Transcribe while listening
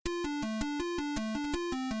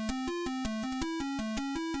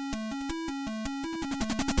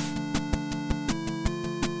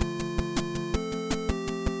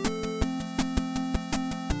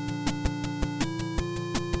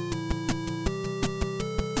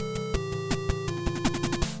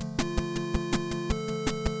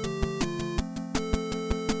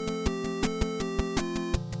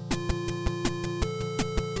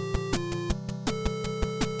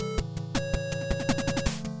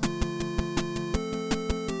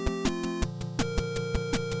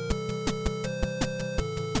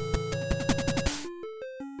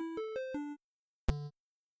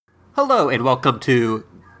Hello and welcome to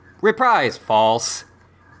Reprise False.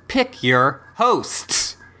 Pick your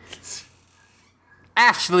hosts.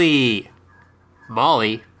 Ashley,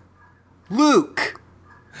 Molly, Luke.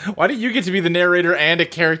 Why do you get to be the narrator and a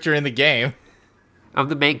character in the game? I'm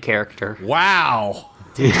the main character. Wow.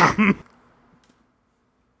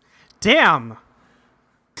 Damn.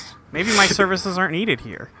 Maybe my services aren't needed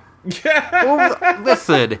here. Well,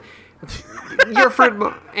 listen, your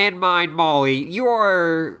friend and mine, Molly, you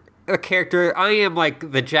are a character. I am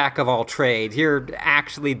like the jack of all trades. You're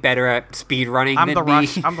actually better at speedrunning than me.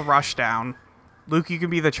 I'm the rush down. Luke, you can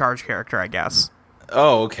be the charge character, I guess.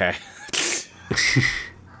 Oh, okay.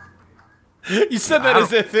 You said that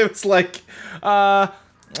as if it was like, That's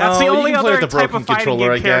the only you can play other with the type broken of fighting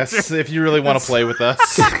controller, I game guess, character. if you really want to play with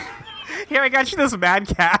us. Here, I got you this Mad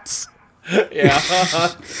Catz. Yeah.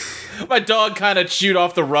 My dog kind of chewed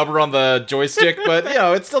off the rubber on the joystick, but,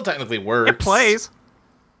 it still technically works. It plays.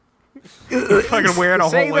 Fucking wearing a hole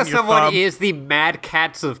in Saying your that someone thumb. is the Mad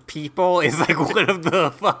Cats of people is like one of the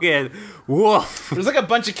fucking woof. There's like a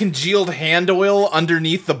bunch of congealed hand oil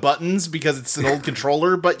underneath the buttons because it's an old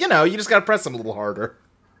controller, but, you just gotta press them a little harder.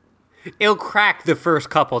 It'll crack the first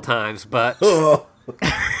couple times, but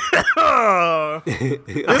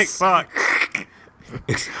This sucks.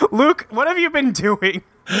 Luke, what have you been doing?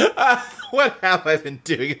 What have I been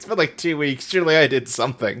doing? It's been like 2 weeks. Surely I did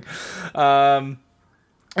something.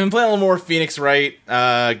 I've been playing a little more Phoenix Wright,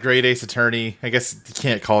 Great Ace Attorney. I guess you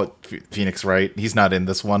can't call it Phoenix Wright. He's not in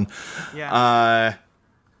this one. Yeah.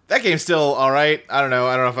 That game's still alright. I don't know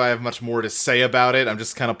if I have much more to say about it. I'm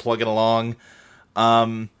just kind of plugging along.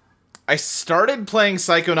 I started playing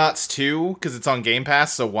Psychonauts 2 because it's on Game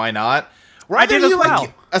Pass, so why not? I did as well.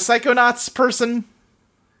 Like a Psychonauts person?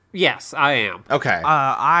 yes, I am. Okay.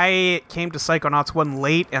 I came to Psychonauts 1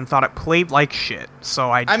 late and thought it played like shit,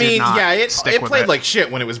 so I I mean, did not yeah, it stick with played it. like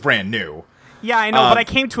shit when it was brand new. Yeah, I know, but I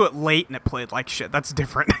came to it late and it played like shit. That's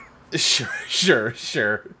different. Sure.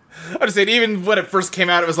 I was saying, even when it first came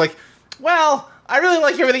out, it was like, well, I really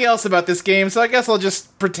like everything else about this game, so I guess I'll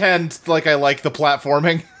just pretend like I like the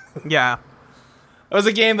platforming. Yeah. It was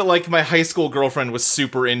a game that, like, my high school girlfriend was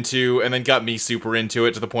super into, and then got me super into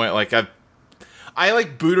it to the point, like, I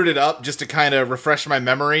like, booted it up just to kind of refresh my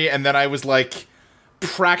memory, and then I was, like,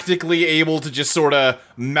 practically able to just sort of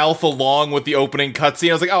mouth along with the opening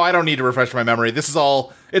cutscene. I was like, oh, I don't need to refresh my memory. This is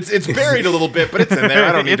all... It's buried a little bit, but it's in there.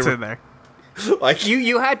 I don't need It's to... in there. Like,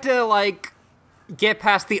 You had to like get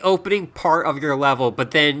past the opening part of your level,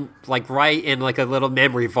 but then like right in like a little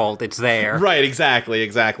memory vault, it's there. Right, exactly.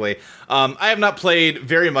 I have not played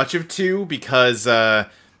very much of 2 because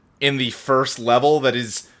in the first level, that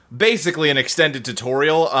is basically an extended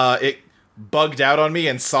tutorial, it bugged out on me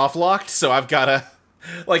and soft-locked, so I've gotta...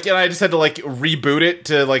 Like, and I just had to, like, reboot it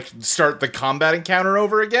to, like, start the combat encounter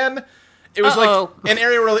over again. It was, like, an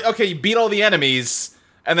area where, like, okay, you beat all the enemies,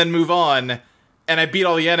 and then move on, and I beat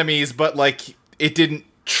all the enemies, but, like, it didn't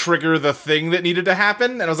trigger the thing that needed to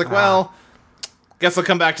happen, and I was like, well, guess I'll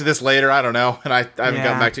come back to this later, I don't know, and I haven't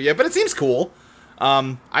gotten back to it yet, but it seems cool.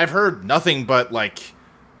 I've heard nothing but, like,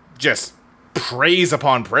 just praise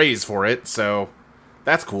upon praise for it, so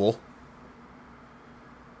that's cool.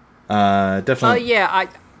 Definitely. Yeah,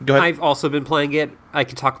 Go ahead. I've also been playing it. I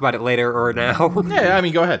can talk about it later or now. Yeah, I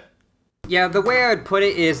mean, go ahead. Yeah, the way I'd put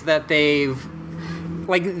it is that they've...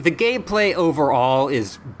 Like, the gameplay overall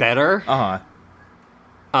is better.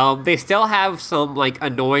 Uh-huh. They still have some, like,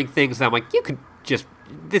 annoying things that I'm like, you could just...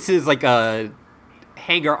 This is, like, a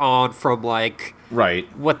hanger-on from, like... Right.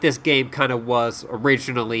 What this game kind of was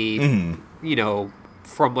originally,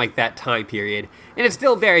 from, like, that time period. And it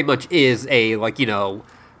still very much is a, like,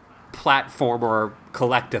 platformer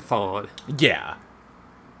collectathon. Yeah.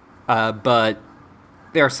 But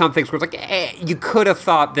there are some things where it's like, you could have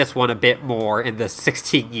thought this one a bit more in the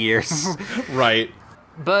 16 years. Right.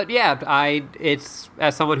 But yeah, it's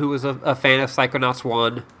as someone who was a fan of Psychonauts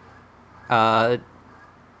 1,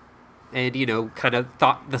 and kind of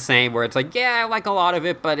thought the same, where it's like, yeah, I like a lot of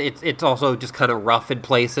it, but it's also just kind of rough in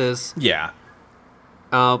places. Yeah.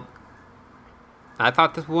 I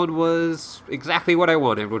thought this one was exactly what I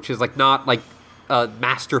wanted, which is like not like a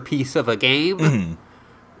masterpiece of a game,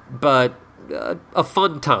 but a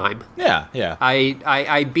fun time. Yeah.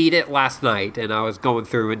 I beat it last night, and I was going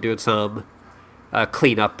through and doing some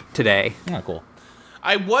cleanup today. Oh, cool.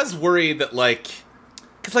 I was worried that, like...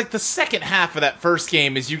 Because, like, the second half of that first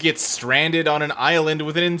game is you get stranded on an island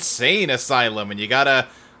with an insane asylum, and you gotta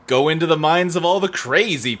go into the minds of all the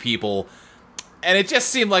crazy people. And it just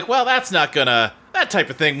seemed like, well, that's not gonna... That type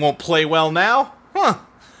of thing won't play well now. Huh.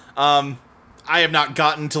 I have not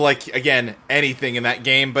gotten to, like, again, anything in that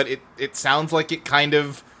game, but it sounds like it kind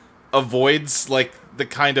of avoids like the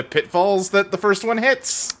kind of pitfalls that the first one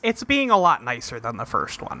hits. It's being a lot nicer than the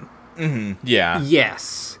first one. Yeah.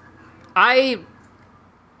 Yes. I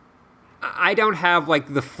don't have,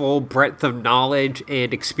 like, the full breadth of knowledge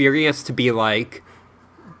and experience to be like,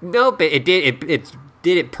 nope, it did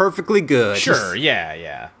it perfectly good. Sure,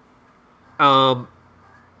 yeah.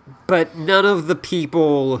 But none of the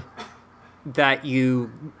people that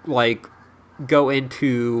you, like, go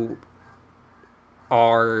into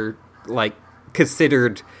are, like,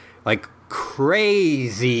 considered, like,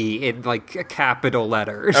 crazy in, like, capital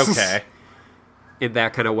letters. Okay. In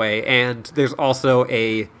that kind of way. And there's also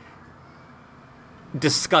a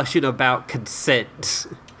discussion about consent.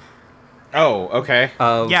 Oh, okay.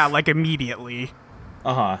 Yeah, like immediately.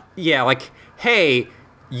 Uh-huh. Yeah, like, hey,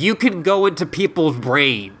 you can go into people's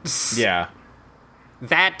brains. Yeah.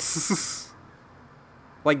 That's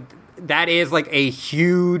like, that is like a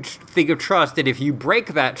huge thing of trust, and if you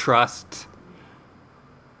break that trust,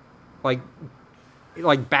 like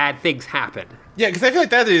bad things happen. Yeah, because I feel like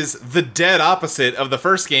that is the dead opposite of the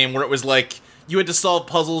first game, where it was like you had to solve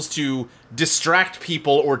puzzles to distract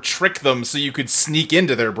people or trick them so you could sneak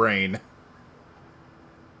into their brain.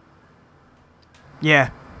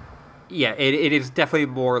 Yeah. Yeah, it is definitely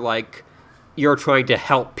more like you're trying to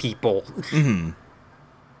help people. Mm-hmm.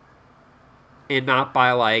 And not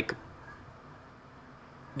by, like,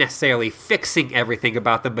 necessarily fixing everything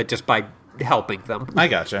about them, but just by helping them. I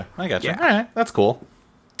gotcha. Yeah. Alright, that's cool.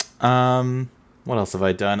 What else have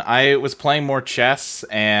I done? I was playing more chess,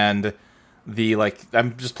 and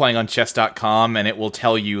I'm just playing on chess.com, and it will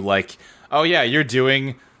tell you, like, oh yeah, you're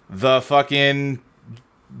doing the fucking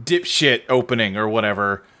dipshit opening or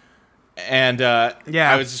whatever. And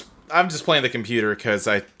yeah, I'm just playing the computer because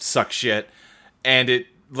I suck shit, and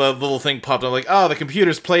the little thing popped up like, oh, the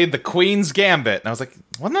computer's played the Queen's Gambit, and I was like,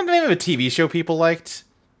 wasn't that the name of a TV show people liked?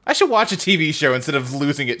 I should watch a TV show instead of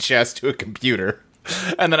losing at chess to a computer.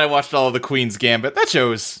 And then I watched all of the Queen's Gambit. That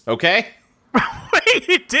show's okay. Wait,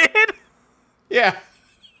 you did? Yeah.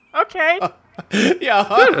 Okay. Yeah,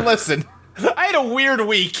 listen. I had a weird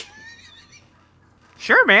week.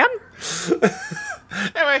 Sure, man.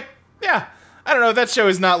 Anyway, yeah. I don't know, that show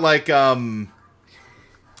is not like,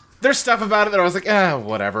 there's stuff about it that I was like,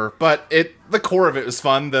 whatever. But the core of it was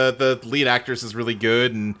fun. The lead actress is really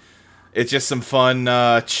good, and it's just some fun,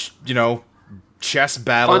 chess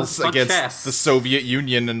battles Fun against chess. the Soviet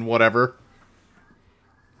Union and whatever.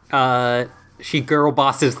 She girl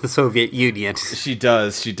bosses the Soviet Union. She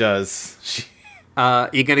does. You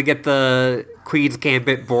gonna get the Queen's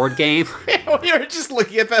Gambit board game? We were just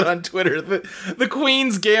looking at that on Twitter. The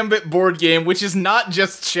Queen's Gambit board game, which is not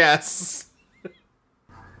just chess.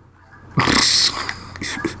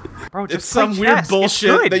 Bro, just It's some play weird chess.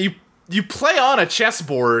 bullshit that you play on a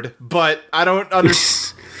chessboard, but I don't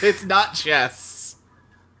understand. It's not chess.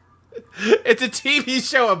 It's a TV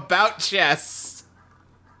show about chess.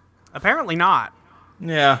 Apparently not.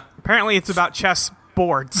 Yeah. Apparently it's about chess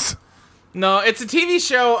boards. No, it's a TV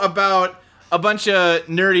show about a bunch of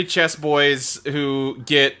nerdy chess boys who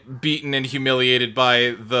get beaten and humiliated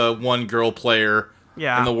by the one girl player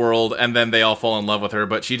in the world, and then they all fall in love with her,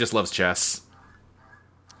 but she just loves chess.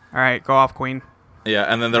 All right, go off, Queen. Yeah,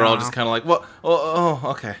 and then they're all just kind of like, well,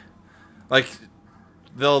 okay. Like,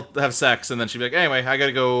 they'll have sex, and then she'll be like, anyway, I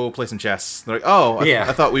gotta go play some chess. They're like,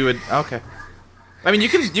 I thought we would, okay. I mean, you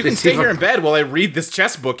can stay here in bed while I read this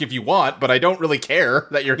chess book if you want, but I don't really care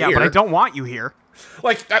that you're here. Yeah, but I don't want you here.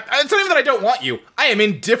 Like, it's not even that I don't want you. I am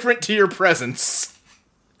indifferent to your presence.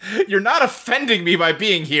 You're not offending me by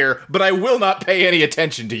being here, but I will not pay any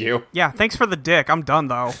attention to you. Yeah, thanks for the dick. I'm done,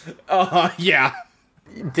 though. Yeah.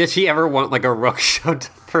 Did she ever want, like, a rook shoved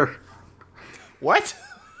up her? What?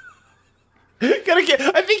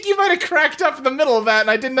 I think you might have cracked up in the middle of that,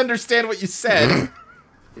 and I didn't understand what you said.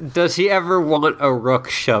 Does she ever want a rook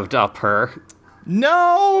shoved up her?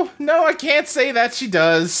 No, I can't say that she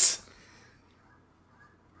does.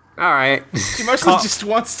 Alright. She mostly just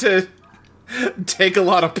wants to take a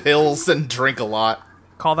lot of pills and drink a lot.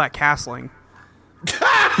 Call that castling.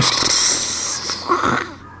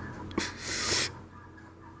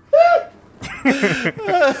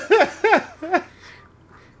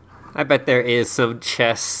 I bet there is some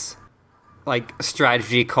chess, like,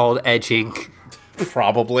 strategy called edging.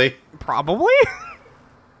 Probably.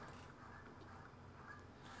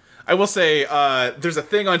 I will say, there's a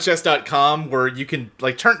thing on chess.com where you can,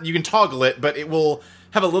 like, you can toggle it, but it will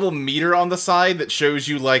have a little meter on the side that shows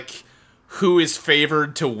you, like, who is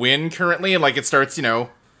favored to win currently, and, like, it starts,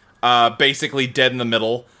 basically dead in the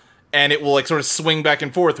middle, and it will, like, sort of swing back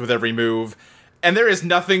and forth with every move, and there is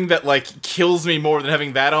nothing that, like, kills me more than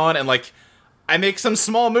having that on, and, like, I make some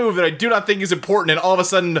small move that I do not think is important, and all of a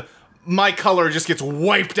sudden, my color just gets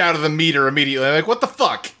wiped out of the meter immediately. I'm like, what the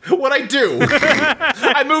fuck? What'd I do?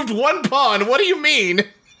 I moved one pawn. What do you mean?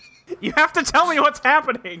 You have to tell me what's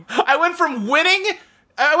happening. I went from winning...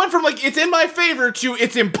 I went from, like, it's in my favor to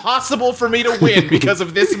it's impossible for me to win because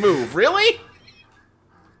of this move. Really?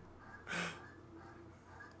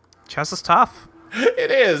 Chess is tough.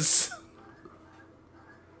 It is.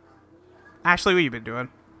 Ashley, what you been doing?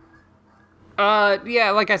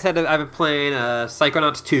 Yeah, like I said, I've been playing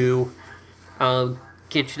Psychonauts 2.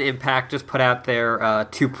 Genshin Impact just put out their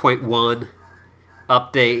 2.1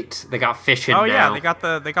 update. They got fishing now. Oh yeah,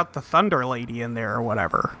 they got the Thunder Lady in there or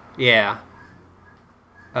whatever. Yeah.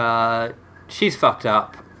 She's fucked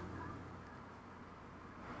up.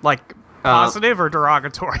 Like, positive or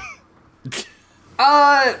derogatory?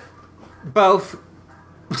 Both.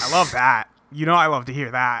 I love that. You know I love to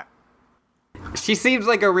hear that. She seems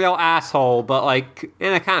like a real asshole, but, like,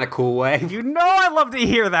 in a kind of cool way. You know I love to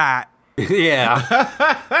hear that.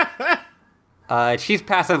 Yeah. She's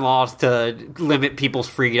passing laws to limit people's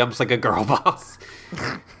freedoms like a girl boss.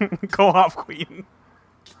 Go off, queen.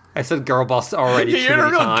 I said girl boss already too You're in a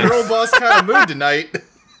many real times. girl boss kind of mood tonight.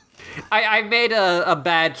 I made a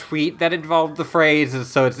bad tweet that involved the phrase, and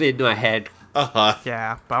so it's in my head. Uh-huh.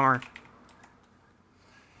 Yeah, bummer.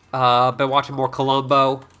 Been watching more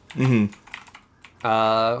Columbo. Mm-hmm.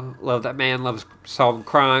 Love that man, loves solving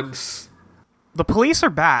crimes. The police are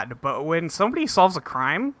bad, but when somebody solves a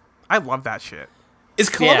crime, I love that shit. Is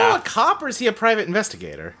Columbo Yeah. a cop or is he a private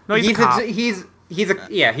investigator? No, he's a cop. He's a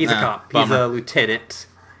cop. bummer. He's a lieutenant.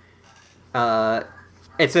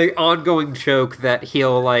 It's an ongoing joke that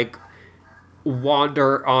he'll, like,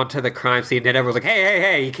 wander onto the crime scene and everyone's like,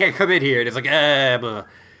 hey, you can't come in here. And it's like, I'm a,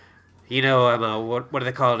 what do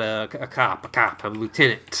they call it? A cop. I'm a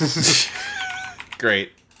lieutenant.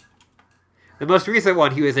 Great. The most recent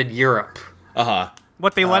one, he was in Europe. Uh-huh.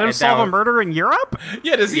 What, they let him and solve that a was- murder in Europe?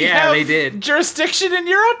 Yeah, does he Yeah, have they did. jurisdiction in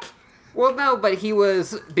Europe? Well, no, but he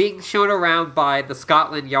was being shown around by the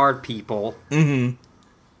Scotland Yard people. Mm-hmm.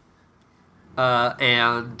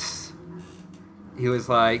 And he was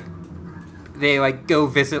like, they, like, go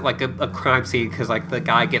visit, like, a crime scene because, like, the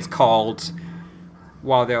guy gets called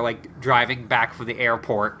while they're, like, driving back from the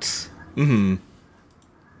airport. Mm-hmm.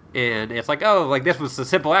 And it's like, oh, like, this was a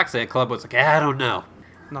simple accident. Columbo's like, I don't know.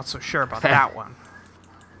 Not so sure about that one.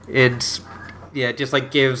 And, yeah, just,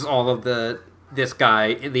 like, gives all of this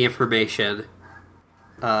guy the information,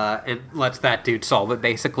 and lets that dude solve it,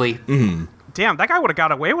 basically. Mm-hmm. Damn, that guy would have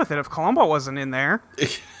got away with it if Columbo wasn't in there.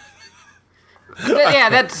 But, yeah,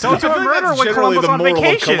 that's... Don't do a murder when Columbo's on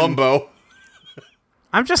vacation. Of Columbo.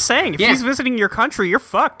 I'm just saying, if Yeah. he's visiting your country, you're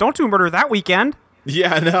fucked. Don't do murder that weekend.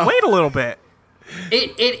 Yeah, no. Wait a little bit.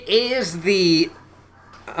 It is the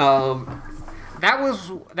that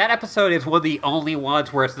episode is one of the only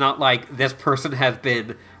ones where it's not like this person has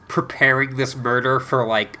been preparing this murder for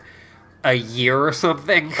like a year or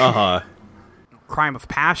something. Uh-huh. Crime of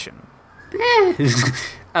passion.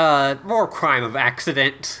 More crime of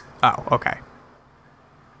accident. Oh, okay.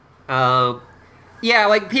 Yeah,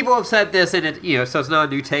 like people have said this, and it so it's not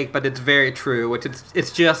a new take, but it's very true. Which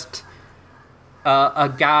it's just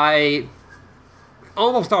a guy,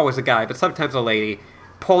 almost always a guy, but sometimes a lady,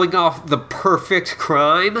 pulling off the perfect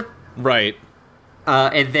crime, Right.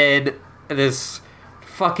 and then this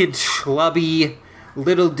fucking schlubby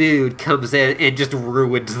little dude comes in and just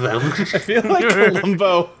ruins them. I feel like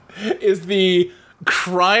Columbo is the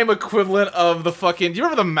crime equivalent of the fucking... Do you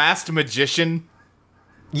remember The Masked Magician?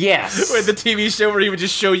 Yes. Where the TV show where he would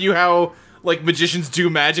just show you how, like, magicians do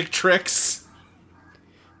magic tricks?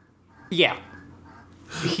 Yeah.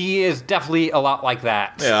 He is definitely a lot like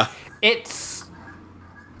that. Yeah. It's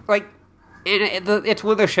like it's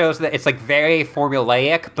one of those shows that it's like very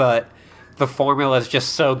formulaic, but the formula is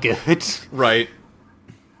just so good. Right.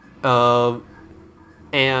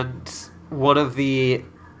 And one of the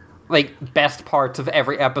like best parts of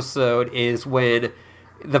every episode is when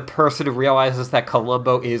the person realizes that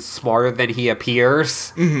Columbo is smarter than he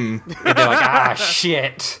appears. Mm-hmm. And they're like, ah,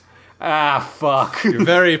 shit. Ah, fuck. You're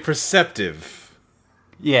very perceptive.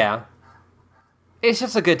 Yeah. It's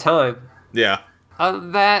just a good time. Yeah. Other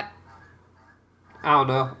than that, I don't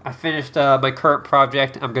know. I finished my current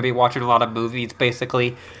project. I'm going to be watching a lot of movies,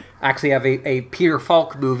 basically. I actually have a Peter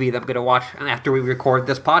Falk movie that I'm going to watch after we record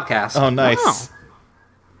this podcast. Oh, nice. Wow.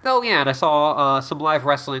 Oh, yeah, and I saw some live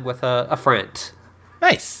wrestling with a friend.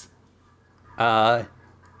 Nice.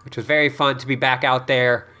 Which was very fun to be back out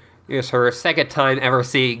there. It was her second time ever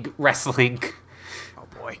seeing wrestling. Oh,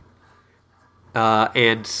 boy.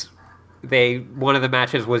 And one of the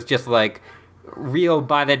matches was just like real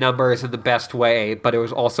by the numbers in the best way, but it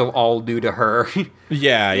was also all new to her.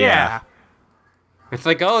 Yeah. It's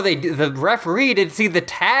like, oh, the referee didn't see the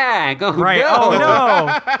tag. Oh, Right. no. Oh, no.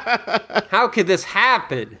 How could this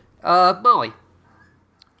happen? Molly.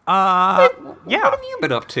 Yeah. What have you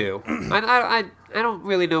been up to? I don't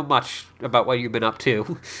really know much about what you've been up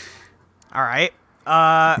to. All right.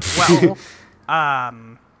 Well,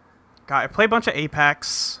 God, I play a bunch of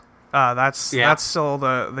Apex. That's still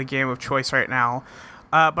the game of choice right now.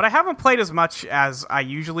 But I haven't played as much as I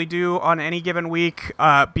usually do on any given week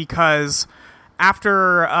because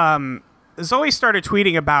after Zoe started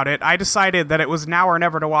tweeting about it, I decided that it was now or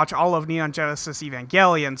never to watch all of Neon Genesis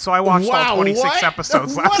Evangelion, so I watched all 26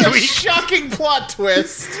 episodes last week. What a shocking plot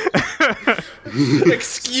twist!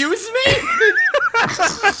 Excuse me?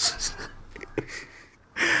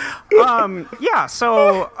 Yeah,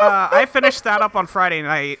 so I finished that up on Friday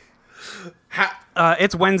night.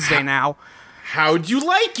 It's Wednesday now. How'd you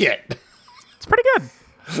like it? It's pretty good.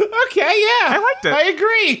 Okay, yeah. I liked it. I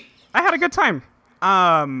agree. I had a good time.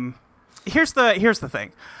 Here's the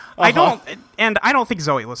thing. I don't think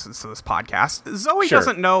Zoe listens to this podcast. Zoe Sure.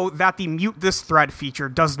 doesn't know that the mute this thread feature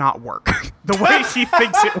does not work the way she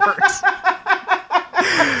thinks it works.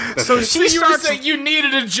 So You were starts. saying you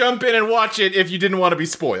needed to jump in and watch it if you didn't want to be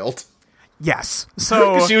spoiled. Yes.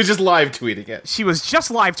 So She was just live tweeting it. she was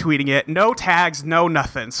just live tweeting it, no tags, no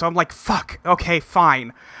nothing. So I'm like, fuck, okay,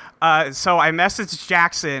 fine. So I messaged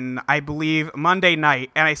Jackson, I believe, Monday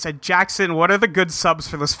night, and I said, Jackson, what are the good subs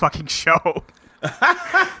for this fucking show?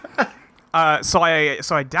 So I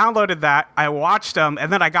downloaded that, I watched them,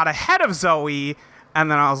 and then I got ahead of Zoe, and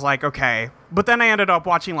then I was like, okay. But then I ended up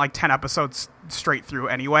watching like 10 episodes straight through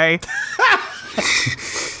anyway.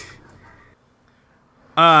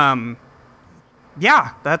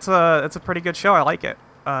 Yeah, that's a pretty good show. I like it.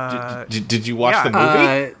 Did you watch yeah. the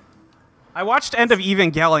movie? I watched End of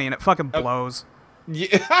Evangelion. It fucking blows.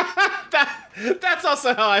 That's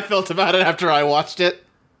also how I felt about it after I watched it.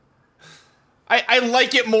 I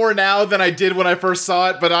like it more now than I did when I first saw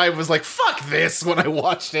it, but I was like, fuck this when I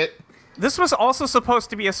watched it. This was also supposed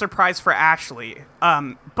to be a surprise for Ashley.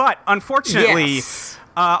 But unfortunately, Yes.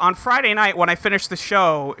 on Friday night when I finished the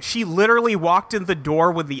show, she literally walked in the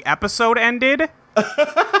door when the episode ended.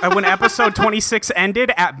 When episode 26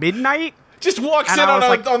 ended at midnight. Just walks And in I was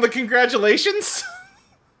like- on the congratulations.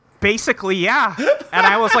 Basically, yeah. And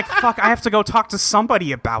I was like, fuck, I have to go talk to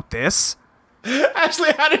somebody about this.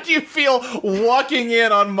 Ashley, how did you feel walking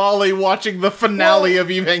in on Molly watching the finale of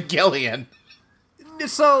Evangelion?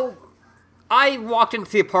 So, I walked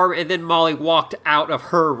into the apartment, and then Molly walked out of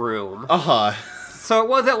her room. Uh-huh. So it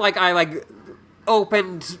wasn't like I,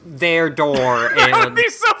 opened their door, That would and be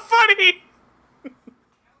so funny.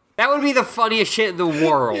 that would be the funniest shit in the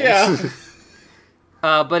world. Yeah.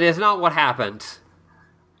 But it's not what happened.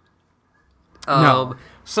 No.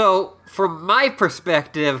 So, from my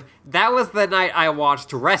perspective, that was the night I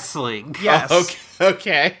watched wrestling. Yes.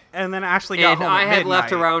 Okay. And then Ashley got And home I at had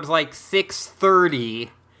left midnight. around 6:30,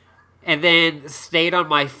 and then stayed on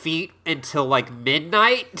my feet until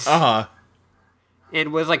midnight, Uh-huh.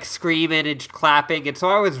 and was screaming and clapping, and so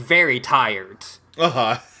I was very tired.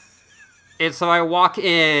 Uh-huh. And so I walk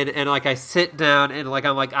in, and I sit down, and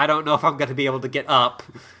I'm I don't know if I'm gonna be able to get up.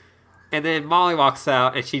 And then Molly walks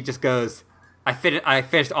out, and she just goes, I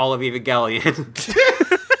finished all of Evangelion.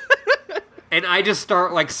 And I just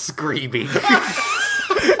start screaming.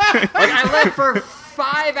 I left for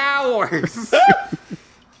 5 hours.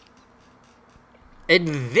 And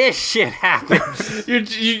this shit happened.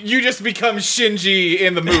 You just become Shinji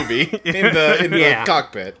in the movie in the Yeah.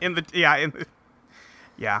 cockpit. That's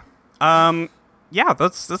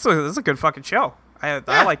a good fucking show. I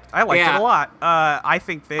liked Yeah. it a lot. I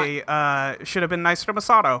think they should have been nicer to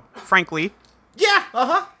Masato, frankly. Yeah.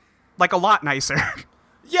 Uh-huh. A lot nicer.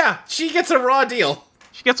 Yeah, she gets a raw deal.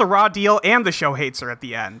 She gets a raw deal, and the show hates her at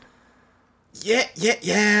the end. Yeah.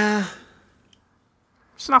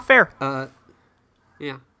 It's not fair.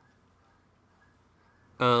 Yeah.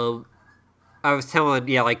 I was telling,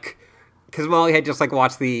 because Molly had just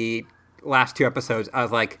watched the last 2 episodes. I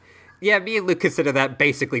was like, yeah, me and Luke consider that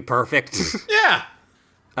basically perfect. Yeah.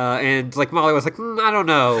 And Molly was like, I don't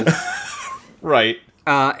know. Right.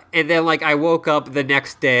 And then I woke up the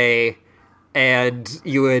next day, and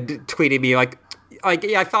you had tweeted me yeah,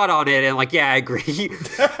 I thought on it, and yeah, I agree.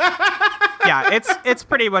 Yeah, it's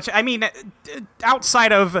pretty much. I mean,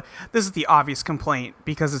 outside of this is the obvious complaint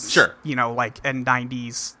because it's Sure. in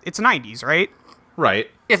 90s. It's 90s, right? Right.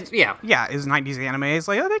 Yeah. Yeah, is 90s anime is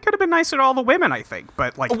they could have been nicer to all the women, I think,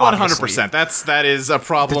 but 100%. That is a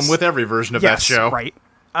problem with every version of that show. Right.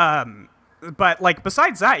 But, like,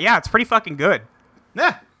 besides that, yeah, it's pretty fucking good.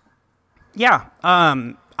 Yeah. Yeah.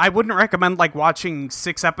 I wouldn't recommend, like, watching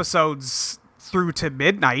 6 episodes through to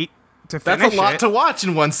midnight to finish it. That's a lot to watch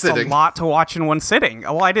in one sitting. It's a lot to watch in one sitting.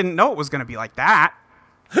 Well, I didn't know it was going to be like that.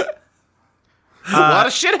 A lot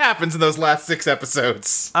of shit happens in those last 6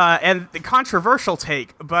 episodes. And the controversial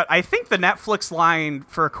take, but I think the Netflix line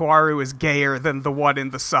for Kaworu is gayer than the one in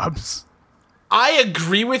the subs. I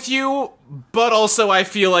agree with you, but also I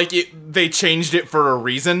feel like they changed it for a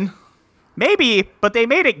reason. Maybe, but they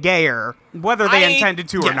made it gayer, whether they intended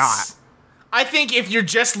to or not. I think if you're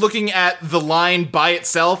just looking at the line by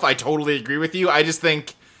itself, I totally agree with you. I just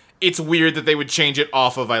think it's weird that they would change it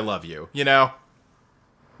off of I Love You, you know?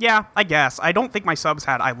 Yeah, I guess. I don't think my subs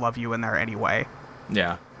had I Love You in there anyway.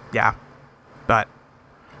 Yeah. Yeah. But,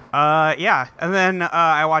 yeah. And then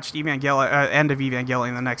I watched Evangelion, end of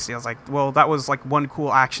Evangelion the next day. I was like, well, that was like one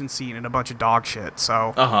cool action scene and a bunch of dog shit,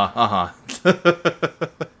 so...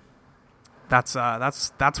 That's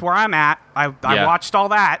where I'm at. I watched all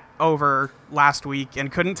that over last week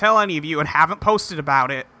and couldn't tell any of you and haven't posted about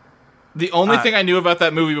it. The only thing I knew about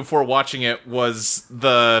that movie before watching it was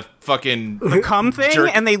the fucking... The cum thing?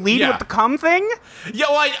 And they lead with the cum thing? Yeah,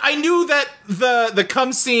 well, I knew that the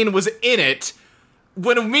cum scene was in it.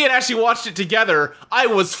 When me and Ashley watched it together, I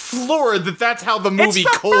was floored that that's how the movie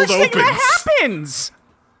cold opens. It's the first thing that happens!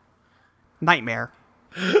 Nightmare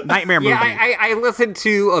movie. Yeah, I listened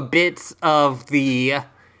to a bit of the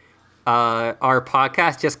our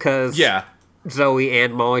podcast just because Zoe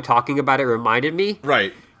and Molly talking about it reminded me.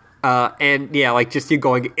 Right. And yeah, like just you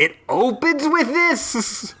going, it opens with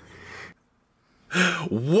this.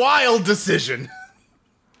 Wild decision.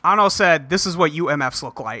 Ano said, "This is what UMFs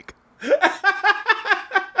look like,"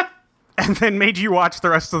 and then made you watch the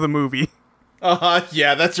rest of the movie.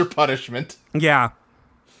 Yeah, that's your punishment. Yeah.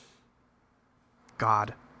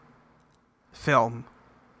 God. Film.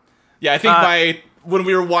 Yeah, I think when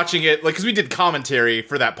we were watching it, like, because we did commentary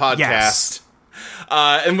for that podcast. Yes.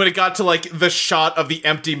 And when it got to, like, the shot of the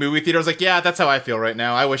empty movie theater, I was like, yeah, that's how I feel right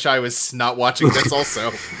now. I wish I was not watching this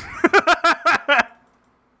also.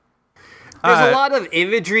 There's a lot of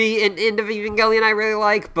imagery in End of Evangelion I really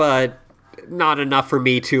like, but not enough for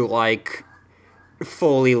me to, like,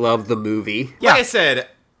 fully love the movie. Like I said,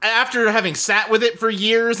 after having sat with it for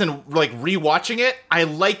years and, like, rewatching it, I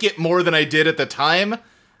like it more than I did at the time.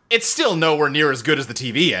 It's still nowhere near as good as the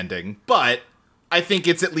TV ending, but I think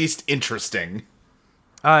it's at least interesting.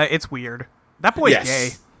 It's weird. That boy's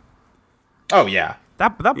gay. Oh, yeah.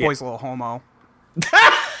 That boy's a little homo.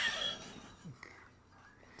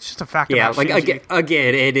 It's just a fact about like, Shinji.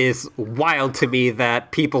 again, it is wild to me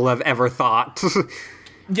that people have ever thought...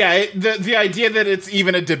 Yeah, the idea that it's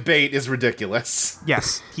even a debate is ridiculous.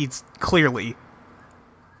 Yes, he's clearly.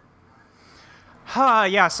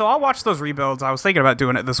 Yeah, so I'll watch those rebuilds. I was thinking about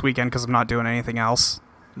doing it this weekend because I'm not doing anything else.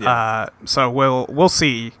 Yeah. So we'll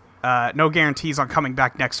see. No guarantees on coming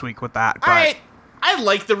back next week with that. But I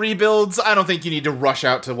like the rebuilds. I don't think you need to rush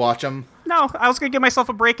out to watch them. No, I was going to give myself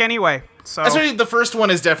a break anyway. So actually, the first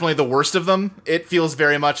one is definitely the worst of them. It feels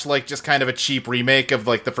very much like just kind of a cheap remake of,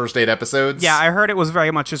 like, the first 8 episodes. Yeah, I heard it was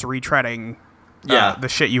very much just retreading the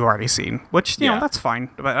shit you've already seen. Which, you know, that's fine.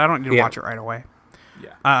 But I don't need to watch it right away.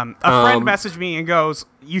 Yeah. A friend messaged me and goes,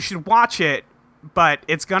 you should watch it, but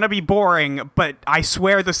it's going to be boring, but I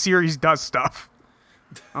swear the series does stuff.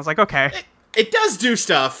 I was like, okay. It does do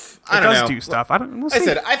stuff. I don't know. It does do stuff. We'll see. I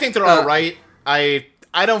said, I think they're all right. I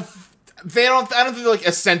don't think they're, like,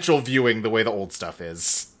 essential viewing the way the old stuff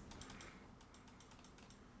is.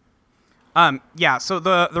 Yeah, so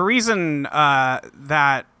the reason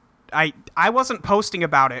that I wasn't posting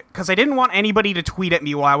about it because I didn't want anybody to tweet at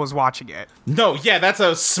me while I was watching it. No, yeah, that's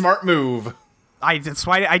a smart move. That's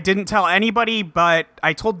why I didn't tell anybody, but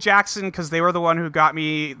I told Jackson because they were the one who got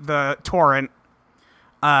me the torrent.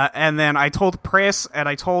 And then I told Pris and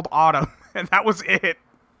I told Autumn, and that was it.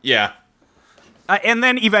 Yeah. And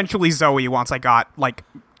then eventually Zoe once I got, like,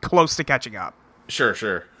 close to catching up.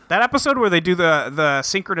 Sure. That episode where they do the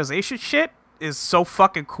synchronization shit is so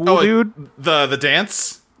fucking cool, dude. The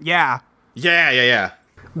dance? Yeah. Yeah.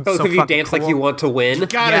 Both of you dance like you want to win. You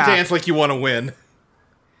gotta dance like you want to win.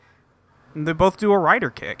 And they both do a rider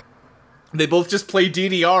kick. They both just play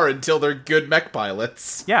DDR until they're good mech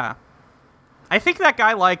pilots. Yeah. I think that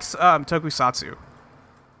guy likes Tokusatsu.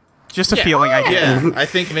 Just a feeling I get. Yeah, I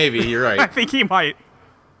think maybe. You're right. I think he might.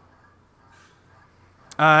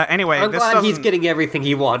 Anyway, I'm glad he's getting everything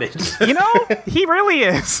he wanted. You know, he really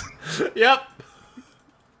is. Yep.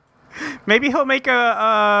 Maybe he'll make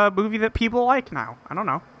a movie that people like now. I don't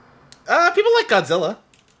know. People like Godzilla.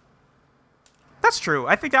 That's true.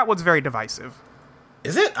 I think that one's very divisive.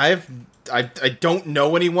 Is it? I've I don't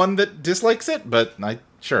know anyone that dislikes it, but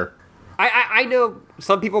sure. I know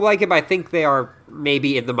some people like it, but I think they are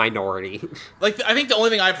maybe in the minority. Like, I think the only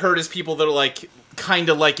thing I've heard is people that are like, kind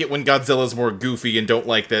of like it when Godzilla's more goofy and don't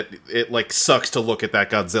like that it, like, sucks to look at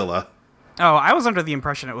that Godzilla. Oh, I was under the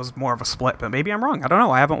impression it was more of a split, but maybe I'm wrong. I don't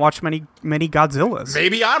know. I haven't watched many Godzillas.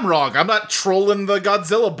 Maybe I'm wrong. I'm not trolling the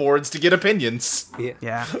Godzilla boards to get opinions.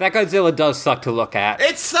 Yeah. That Godzilla does suck to look at.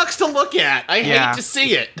 It sucks to look at. I hate to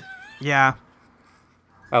see it. Yeah.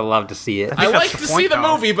 I love to see it. I like to see the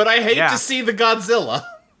movie, but I hate Yeah. to see the Godzilla.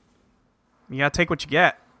 You gotta take what you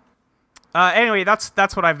get. Anyway, that's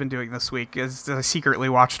what I've been doing this week, is I secretly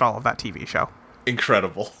watched all of that TV show.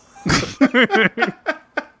 Incredible.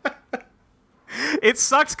 It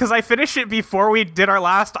sucks because I finished it before we did our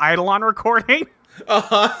last Eidolon recording.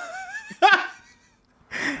 And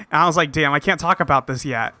I was like, damn, I can't talk about this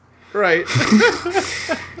yet. Right.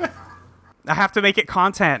 I have to make it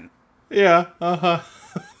content. Yeah,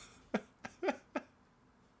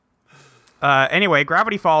 Anyway,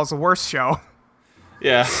 Gravity Falls, the worst show.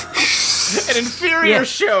 Yeah. An inferior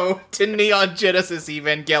show to Neon Genesis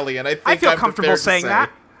Evangelion. I feel I'm comfortable prepared to saying say. that.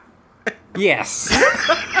 Yes.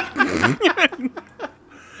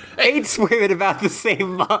 8's women about the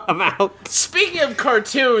same amount. Speaking of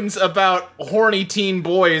cartoons about horny teen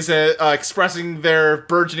boys expressing their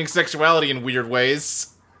burgeoning sexuality in weird ways.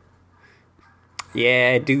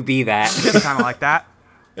 Yeah, do be that. Kind of like that.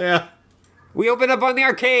 Yeah. We open up on the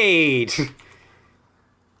arcade.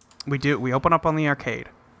 We do. We open up on the arcade.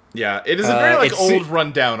 Yeah, it is a very, it's- old,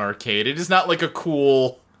 rundown arcade. It is not like a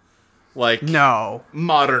cool, No.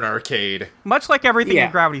 modern arcade. Much like everything Yeah.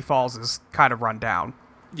 in Gravity Falls is kind of run down.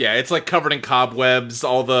 Yeah, it's, covered in cobwebs.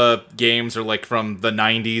 All the games are, from the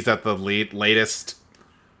 90s at the latest.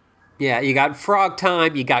 Yeah, you got Frog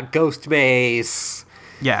Time, you got Ghost Maze.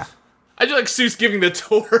 Yeah. I do like Seuss giving the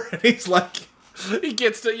tour, and he's like, he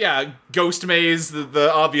gets to, Ghost Maze,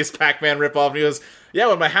 the obvious Pac-Man ripoff, and he goes, yeah,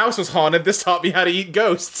 when my house was haunted, this taught me how to eat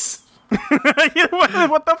ghosts.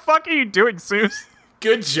 What the fuck are you doing, Seuss?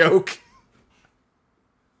 Good joke.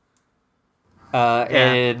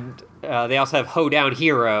 And they also have Hoedown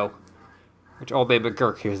Hero, which Old Man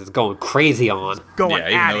McGurk here is going crazy on. Going Yeah,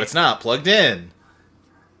 even at though it. it's not plugged in.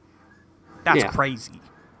 That's Yeah. crazy.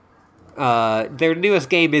 Their newest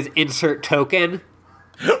game is Insert Token.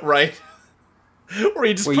 Right? Where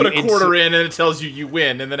you just Where put you a quarter in and it tells you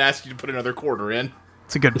win, and then asks you to put another quarter in.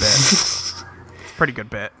 It's a good bit. It's a pretty good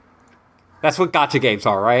bit. That's what gotcha games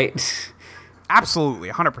are, right? Absolutely,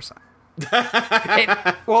 100%.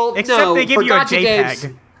 Well, Except no, they give for you a gotcha JPEG.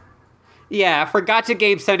 games, yeah, for gotcha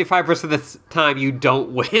games, 75% of the time you don't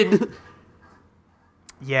win.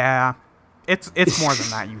 Yeah. It's more than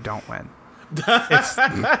that. You don't win.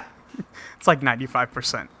 It's like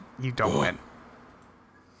 95%. You don't win.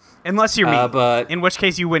 Unless you're me. but- in which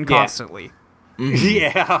case you win constantly.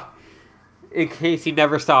 Yeah. In case you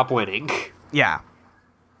never stop winning. Yeah.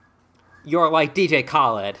 You're like DJ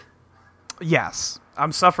Khaled. Yes.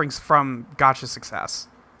 I'm suffering from gotcha success.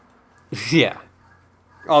 Yeah.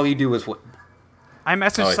 All you do is win. I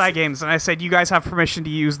messaged I see. Cygames and I said, you guys have permission to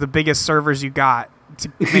use the biggest servers you got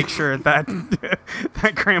to make sure that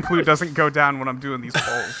that Grand Blue doesn't go down when I'm doing these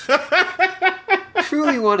polls.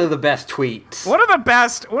 Truly one of the best tweets. One of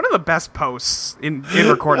the best posts in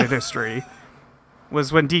recorded history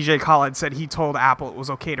was when DJ Khaled said he told Apple it was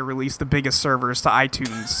okay to release the biggest servers to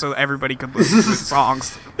iTunes so everybody could listen to his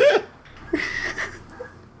songs.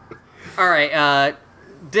 Alright,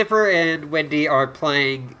 Dipper and Wendy are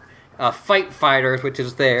playing Fight Fighters, which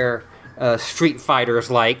is their Street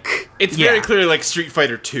Fighters-like. It's very Yeah. clearly like Street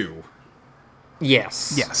Fighter 2.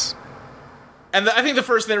 Yes. Yes. And I think the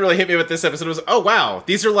first thing that really hit me with this episode was, oh wow,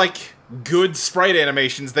 these are good sprite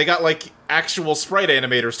animations. They got actual sprite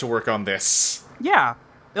animators to work on this. Yeah.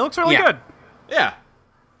 It looks really Yeah. good.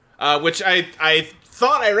 Yeah. Which I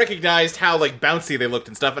thought I recognized how bouncy they looked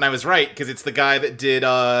and stuff, and I was right, because it's the guy that did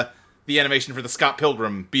the animation for the Scott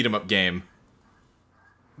Pilgrim beat-em-up game.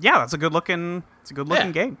 Yeah, that's a good looking Yeah.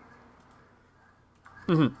 game.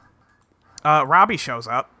 Mm-hmm. Robbie shows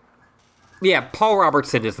up. Yeah, Paul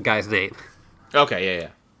Robertson is the guy's name. Okay, yeah.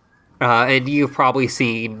 And you've probably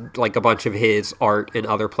seen a bunch of his art in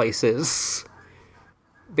other places.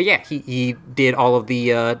 But yeah, he did all of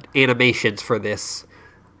the animations for this,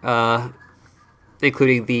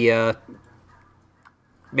 including the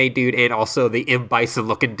main dude and also the M. Bison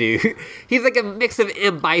looking dude. He's like a mix of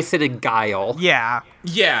M. Bison and Guile. Yeah.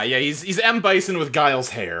 Yeah, he's M. Bison with Guile's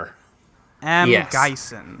hair. M. Yes.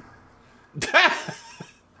 Geisen.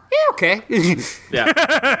 Yeah, okay.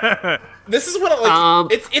 Yeah. This is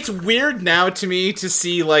what it's weird now to me to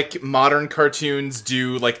see like modern cartoons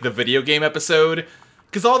do like the video game episode,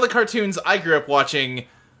 because all the cartoons I grew up watching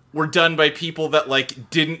were done by people that like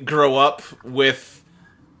didn't grow up with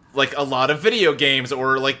like a lot of video games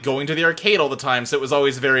or like going to the arcade all the time, so it was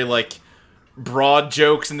always very like broad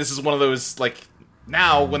jokes. And this is one of those like,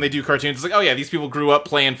 now when they do cartoons, it's like, oh yeah, these people grew up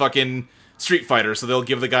playing fucking Street Fighter, so they'll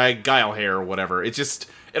give the guy guile hair or whatever.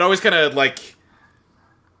 It always kind of like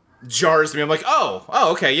jars me. I'm like, oh,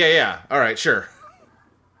 okay, yeah, all right, sure.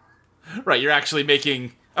 Right, you're actually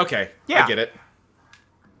making... Okay, yeah. I get it.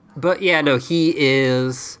 But yeah, no, he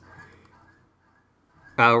is...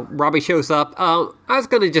 Robbie shows up. I was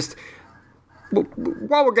gonna just...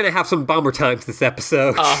 While we're gonna have some bummer times this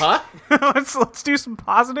episode... Uh-huh. let's do some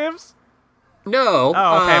positives? No.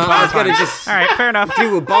 Oh, okay, I was gonna just... All right, fair enough.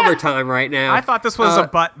 Do a bummer time right now. I thought this was a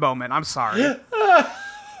butt moment. I'm sorry.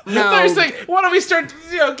 No. I was like, why don't we start,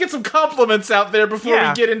 get some compliments out there before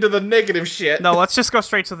we get into the negative shit? No, let's just go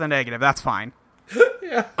straight to the negative. That's fine.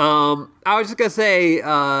 Yeah. I was just gonna say,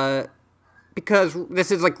 because this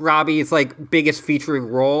is like Robbie's like biggest featuring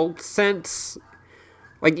role since,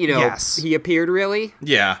 like, he appeared really.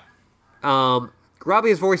 Yeah. Robbie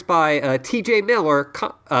is voiced by T.J. Miller,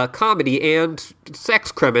 comedy and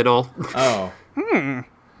sex criminal. Oh. Who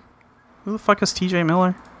the fuck is T.J.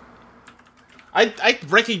 Miller? I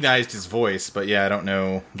recognized his voice, but yeah, I don't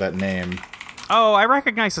know that name. Oh, I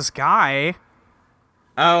recognize this guy.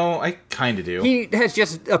 Oh, I kind of do. He has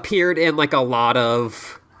just appeared in, like, a lot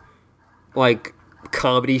of, like,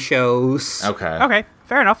 comedy shows. Okay,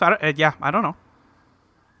 fair enough. I don't know.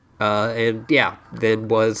 And, yeah, then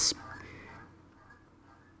was...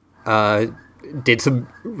 did some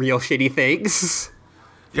real shitty things.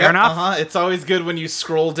 Fair enough. Uh-huh. It's always good when you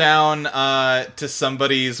scroll down to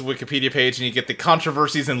somebody's Wikipedia page and you get the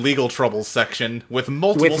controversies and legal troubles section with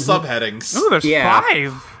multiple subheadings. Ooh, there's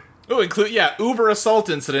 5. Oh, include Uber assault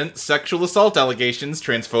incident, sexual assault allegations,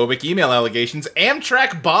 transphobic email allegations,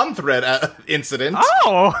 Amtrak bomb threat incident.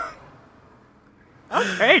 Oh,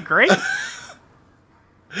 okay, great.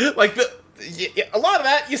 Like a lot of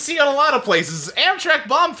that you see on a lot of places. Amtrak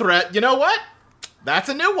bomb threat. You know what? That's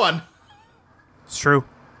a new one. It's true.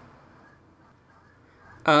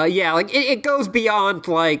 Yeah, like, it goes beyond,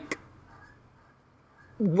 like,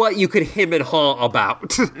 what you could him and haw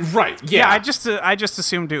about. Right, yeah. I just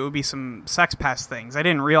assumed it would be some sex pest things. I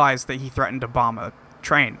didn't realize that he threatened to bomb a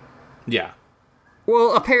train. Yeah.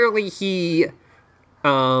 Well, apparently he,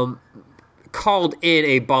 called in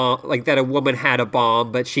a bomb, like, that a woman had a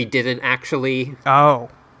bomb, but she didn't actually. Oh.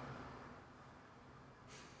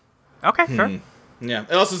 Okay, sure. Yeah,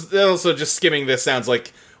 and also just skimming this sounds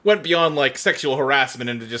like went beyond like sexual harassment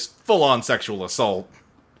into just full-on sexual assault.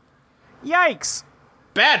 Yikes!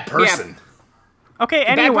 Bad person. Yeah. Okay,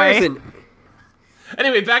 anyway. Bad person.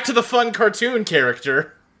 Anyway, back to the fun cartoon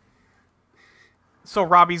character. So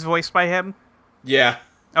Robbie's voiced by him? Yeah.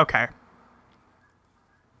 Okay.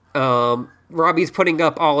 Robbie's putting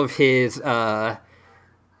up all of his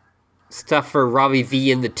stuff for Robbie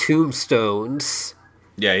V and the Tombstones.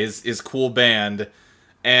 Yeah, his cool band.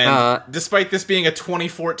 And despite this being a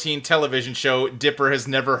 2014 television show, Dipper has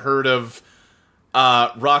never heard of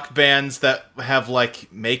rock bands that have,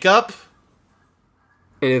 like, makeup.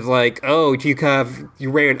 And it's like, oh,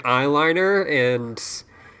 you wear an eyeliner,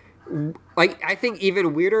 and, like, I think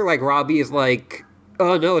even weirder, like, Robbie is like,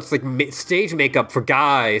 oh no, it's like stage makeup for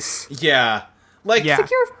guys. Yeah. Like, it's like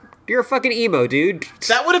you're a fucking emo, dude.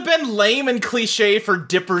 That would have been lame and cliche for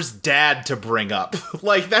Dipper's dad to bring up.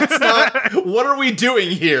 Like, that's not... What are we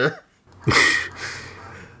doing here?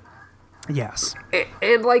 Yes.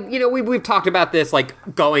 And like, we've talked about this,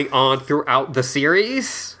 like, going on throughout the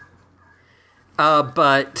series.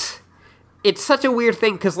 But it's such a weird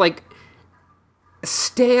thing, because, like,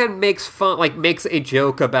 Stan makes a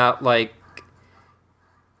joke about, like,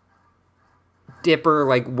 Dipper,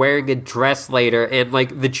 like, wearing a dress later, and,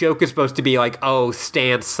 like, the joke is supposed to be like, oh,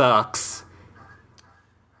 Stan sucks.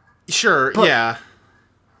 Sure, yeah.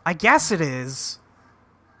 I guess it is.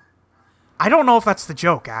 I don't know if that's the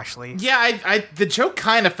joke, Ashley. Yeah, I the joke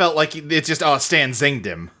kind of felt like it's just, oh, Stan zinged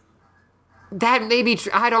him. That may be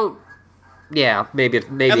true. I don't... Yeah, maybe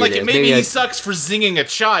and, like, it is. Maybe he sucks for zinging a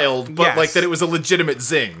child, but, like, that it was a legitimate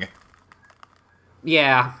zing.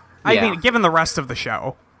 Yeah. I mean, given the rest of the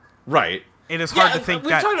show. Right. It is hard to think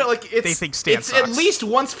that about, like, they think Stan sucks. At least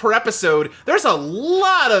once per episode. There's a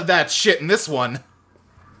lot of that shit in this one.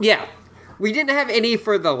 Yeah. We didn't have any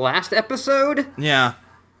for the last episode. Yeah.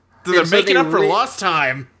 So they're making up for lost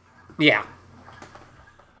time. Yeah.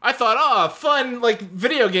 I thought, oh, fun, like,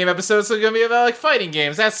 video game episodes are gonna be about, like, fighting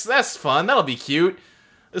games. That's fun. That'll be cute.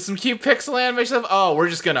 There's some cute pixel animation stuff. Oh, we're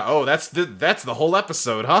just gonna, that's the whole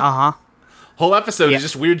episode, huh? Uh-huh. Whole episode is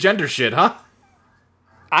just weird gender shit, huh?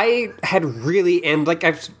 I had really, and like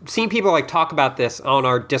I've seen people like talk about this on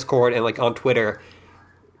our Discord and like on Twitter.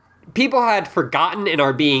 People had forgotten and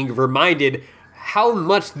are being reminded how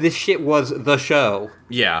much this shit was the show.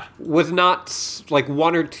 Yeah. Was not like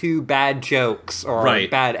one or two bad jokes or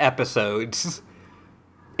bad episodes.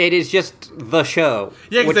 It is just the show.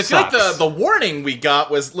 Yeah, because I feel like the warning we got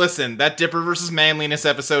was, listen, that Dipper versus Manliness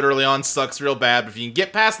episode early on sucks real bad, but if you can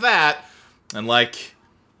get past that, and like,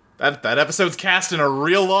 that episode's cast in a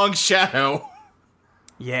real long shadow.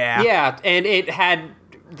 Yeah. Yeah, and it had,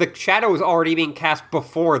 the shadow was already being cast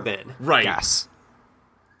before then. Right. Yes.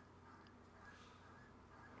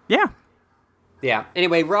 Yeah. Yeah.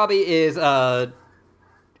 Anyway, Robbie is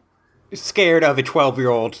scared of a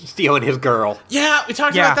 12-year-old stealing his girl. Yeah, we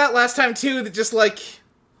talked about that last time too, that just like,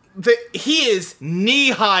 he is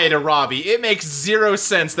knee-high to Robbie. It makes zero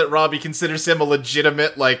sense that Robbie considers him a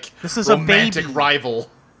legitimate, like, this is romantic a baby.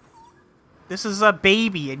 rival. This is a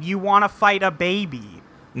baby, and you want to fight a baby.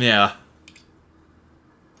 Yeah.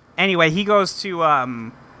 Anyway, he goes to,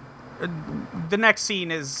 the next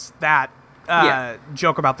scene is that,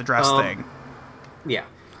 joke about the dress thing. Yeah.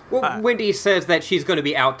 Well, Wendy says that she's going to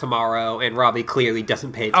be out tomorrow, and Robbie clearly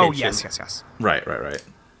doesn't pay attention. Oh, yes. Right.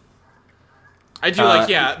 I do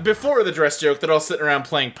like, before the dress joke, they're all sitting around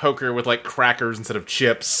playing poker with, like, crackers instead of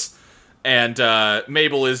chips. And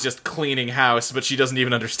Mabel is just cleaning house, but she doesn't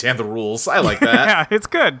even understand the rules. I like that. Yeah, it's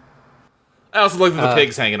good. I also like the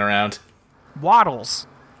pigs hanging around. Waddles.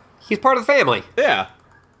 He's part of the family. Yeah.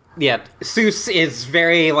 Yeah, Seuss is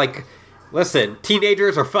very, like, listen,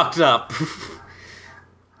 teenagers are fucked up.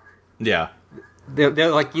 Yeah.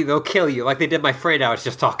 They're like, they'll kill you, like they did my friend I was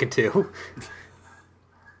just talking to.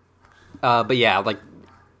 But yeah, like,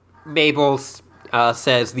 Mabel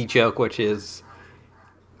says the joke, which is,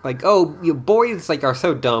 like, oh, you boys, like, are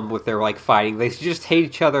so dumb with their, like, fighting. They just hate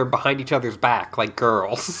each other behind each other's back, like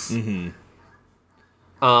girls. Mm-hmm.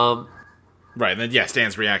 Right, and then,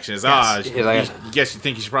 Stan's reaction is, you guess you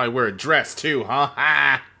think you should probably wear a dress, too, huh?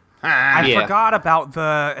 I forgot about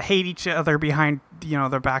the hate each other behind,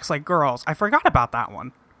 their backs like girls. I forgot about that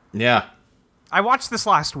one. Yeah. I watched this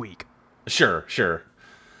last week. Sure.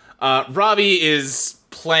 Robbie is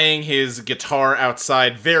playing his guitar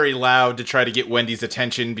outside very loud to try to get Wendy's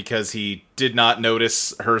attention because he did not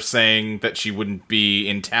notice her saying that she wouldn't be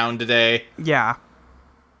in town today. Yeah.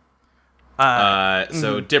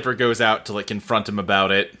 So Dipper goes out to, like, confront him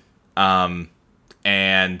about it. And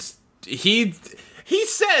he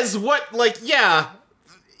says what, like,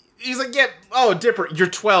 he's like, oh, Dipper, you're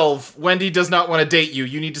 12. Wendy does not want to date you.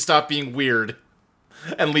 You need to stop being weird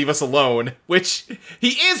and leave us alone, which he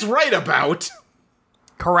is right about.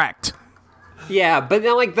 Correct. Yeah, but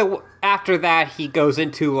then, like, after that, he goes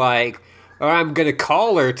into, like, oh, I'm gonna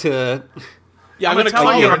call her to... Yeah, I'm gonna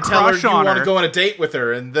call her and tell her you want to go on a date with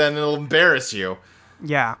her, and then it'll embarrass you.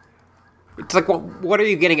 Yeah. It's like, what are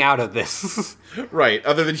you getting out of this? Right,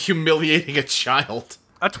 other than humiliating a child.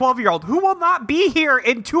 A 12-year-old who will not be here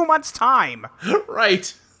in 2 months' time.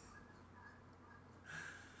 Right.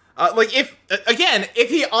 If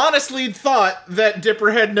he honestly thought that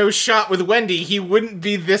Dipper had no shot with Wendy, he wouldn't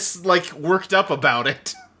be this, like, worked up about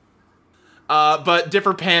it. But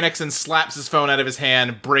Dipper panics and slaps his phone out of his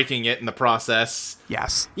hand, breaking it in the process.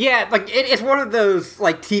 Yes. Yeah, like, it's one of those,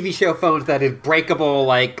 like, TV show phones that is breakable,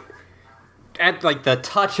 like, at, like, the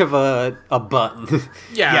touch of a button.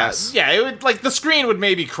 Yeah, yes. Yeah, it would, like, the screen would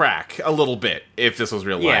maybe crack a little bit if this was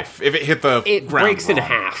real life. If it hit the it ground breaks wrong. in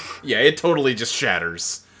half. Yeah, it totally just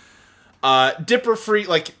shatters. Dipper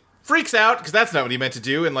freaks out, because that's not what he meant to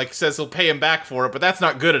do, and, like, says he'll pay him back for it, but that's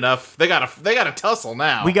not good enough. They gotta tussle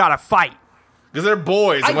now. We gotta fight. Because they're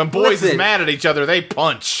boys, and when boys is mad at each other, they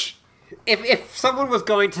punch. If someone was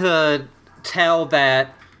going to tell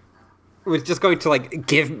that was just going to, like,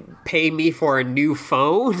 pay me for a new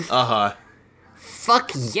phone,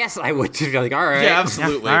 fuck yes, I would just be like, all right. Yeah,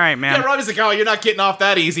 absolutely. Yeah, all right, man. Yeah, Robbie's like, oh, you're not getting off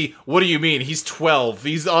that easy. What do you mean? He's 12.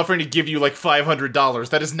 He's offering to give you, like, $500.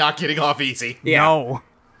 That is not getting off easy. Yeah. No.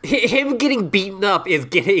 Him getting beaten up is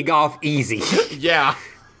getting off easy. Yeah.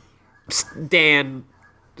 Dan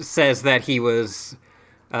says that he is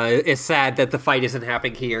sad that the fight isn't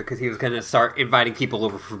happening here because he was going to start inviting people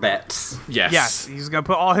over for bets. Yes. Yes, he's gonna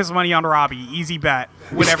put all his money on Robbie. Easy bet.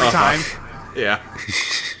 Win every time. Yeah.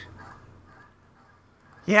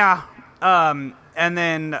 Yeah. And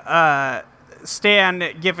then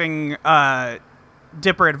Stan giving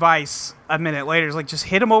Dipper advice a minute later. He's like, just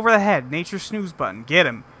hit him over the head. Nature's snooze button. Get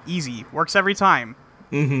him. Easy. Works every time.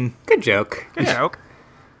 Mm-hmm. Good joke. Good joke.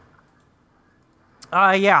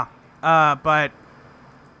 Yeah. But...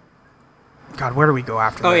 God, where do we go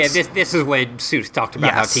after this? Oh, yeah, this is when Seuss talked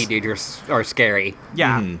about how teenagers are scary.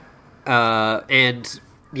 Yeah. Mm-hmm. And,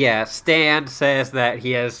 yeah, Stan says that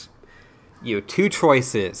he has, two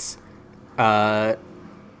choices. Stand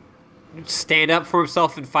up for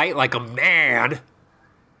himself and fight like a man,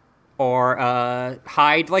 or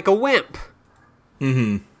hide like a wimp.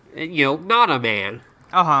 Mm-hmm. And, not a man.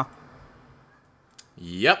 Uh-huh.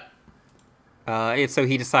 Yep. And so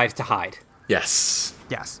he decides to hide. Yes.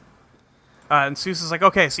 Yes. And Seuss is like,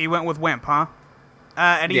 okay, so you went with wimp, huh?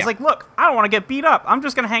 And he's like, look, I don't want to get beat up. I'm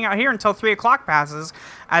just going to hang out here until 3 o'clock passes,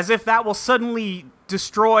 as if that will suddenly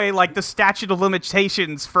destroy, like, the statute of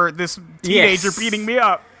limitations for this teenager beating me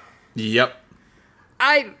up. Yep.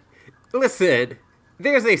 Listen,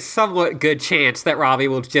 there's a somewhat good chance that Robbie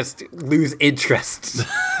will just lose interest.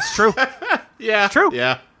 It's true. Yeah. It's true.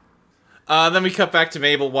 Yeah. Then we cut back to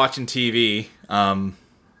Mabel watching TV.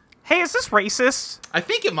 Hey, is this racist? I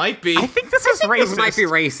think it might be. I think this is racist. This might be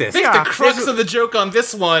racist. I think the crux of the joke on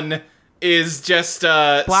this one is just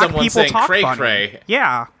Black someone people saying talk cray funny. cray.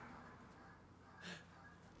 Yeah.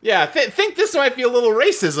 Yeah, think this might be a little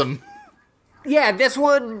racism. Yeah, this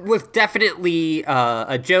one was definitely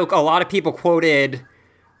a joke. A lot of people quoted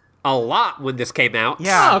a lot when this came out.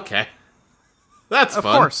 Yeah. Oh, okay. That's Of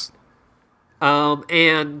fun. course.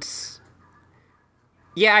 And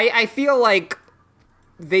yeah, I feel like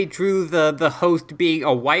they drew the host being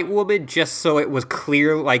a white woman just so it was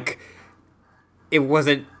clear, like, it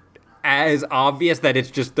wasn't as obvious that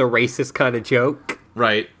it's just the racist kind of joke.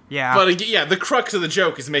 Right. Yeah. But yeah, the crux of the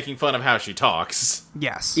joke is making fun of how she talks.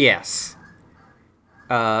 Yes. Yes.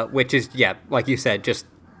 Which is, yeah, like you said, just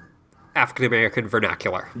African-American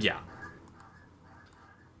vernacular. Yeah.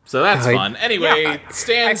 So that's fun. Anyway,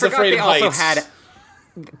 Stan's I forgot afraid they of also heights. had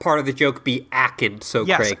part of the joke be actin' so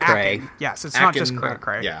Yes, cray-cray. acting. Yes, it's not just cray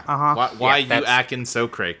cray. Yeah. Uh-huh. Why Yeah, you acting so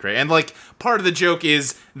cray cray? And like part of the joke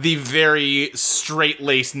is the very straight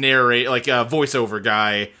laced narrate, like a voiceover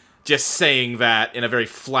guy, just saying that in a very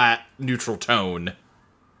flat, neutral tone.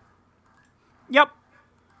 Yep.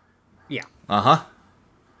 Yeah.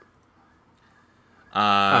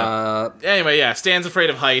 Anyway, yeah, Stan's afraid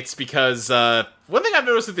of heights because one thing I've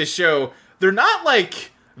noticed with this show, they're not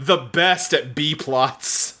like the best at B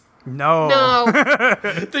plots. No. No.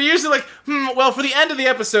 They're usually like, well, for the end of the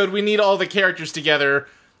episode, we need all the characters together.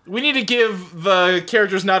 We need to give the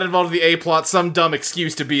characters not involved in the A plot some dumb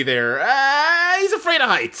excuse to be there. He's afraid of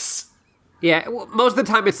heights. Yeah, well, most of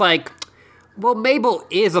the time it's like, well, Mabel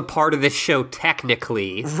is a part of this show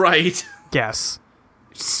technically. Right. Yes.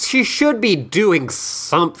 She should be doing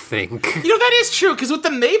something. That is true, because with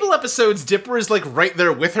the Mabel episodes, Dipper is, like, right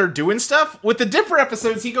there with her doing stuff. With the Dipper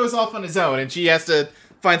episodes, he goes off on his own, and she has to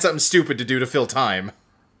find something stupid to do to fill time.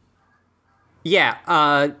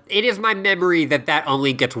 Yeah, it is my memory that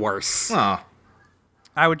only gets worse. Aw.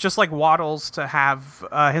 I would just like Waddles to have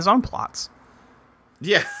his own plots.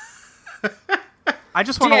 Yeah. I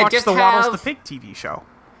just want to watch just the Waddles have- the Pig TV show.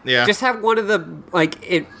 Yeah. Just have one of the, like,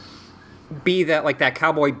 it be that, like, that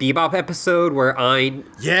Cowboy Bebop episode where Ein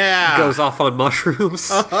yeah. goes off on mushrooms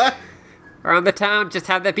around the town. Just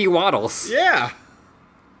have that be Waddles. Yeah.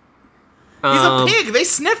 He's a pig. They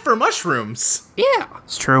sniff for mushrooms. Yeah.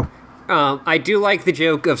 It's true. I do like the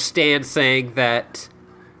joke of Stan saying that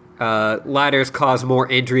ladders cause more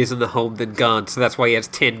injuries in the home than guns, so that's why he has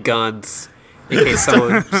 10 guns in case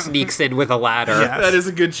someone sneaks in with a ladder. Yeah. That is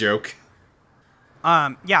a good joke.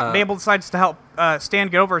 Mabel decides to help Stan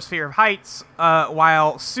get over his fear of heights,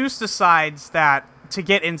 while Seuss decides that to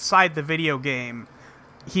get inside the video game,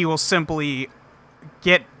 he will simply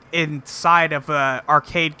get inside of an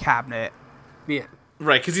arcade cabinet. Yeah.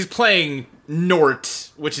 Right, because he's playing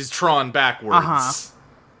Nort, which is Tron backwards.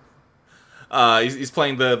 He's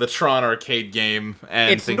playing the Tron arcade game,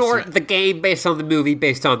 and It's Nort, the game based on the movie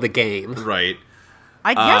based on the game. Right.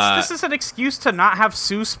 I guess this is an excuse to not have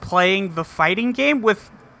Seuss playing the fighting game with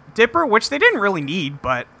Dipper, which they didn't really need,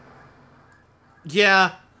 but...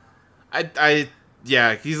 Yeah.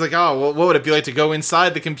 Yeah, he's like, oh, well, what would it be like to go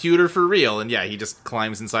inside the computer for real? And yeah, he just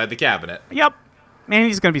climbs inside the cabinet. Yep. And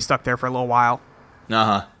he's going to be stuck there for a little while.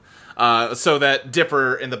 So that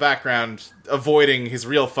Dipper in the background, avoiding his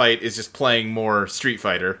real fight, is just playing more Street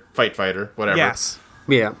Fighter, Fight Fighter, whatever. Yes.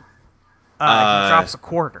 Yeah. He drops a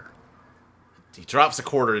quarter. He drops a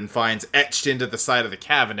quarter and finds etched into the side of the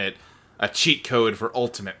cabinet a cheat code for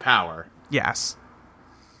ultimate power. Yes.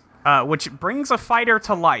 Which brings a fighter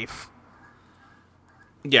to life.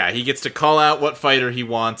 Yeah, he gets to call out what fighter he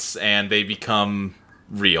wants, and they become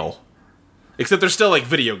real. Except they're still, like,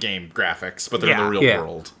 video game graphics, but they're in the real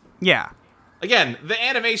world. Yeah. Again, the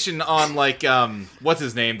animation on, like, what's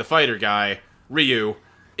his name? The fighter guy, Ryu,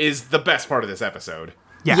 is the best part of this episode.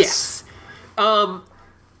 Yes.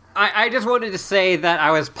 I just wanted to say that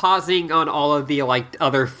I was pausing on all of the, like,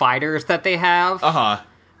 other fighters that they have. Uh-huh.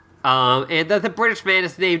 And that the British man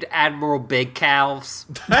is named Admiral Big Calves.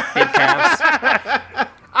 Big Calves.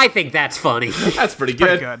 I think that's funny. That's pretty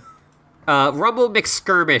good. Rumble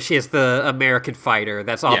McSkirmish is the American fighter.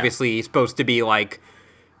 That's obviously supposed to be, like...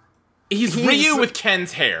 He's Ryu with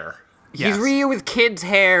Ken's hair. He's Ryu with Ken's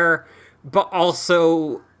hair, but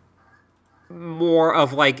also more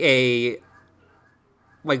of, like, a...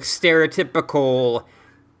 like, stereotypical...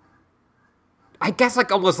 I guess,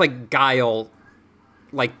 like, almost, like, Guile...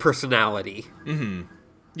 like, personality. Mm-hmm.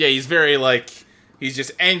 Yeah, he's very, like, he's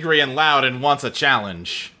just angry and loud and wants a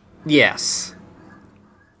challenge. Yes.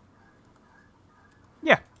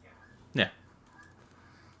 Yeah. Yeah.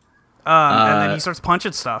 And then he starts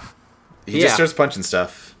punching stuff. He just starts punching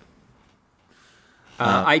stuff.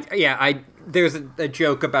 There's a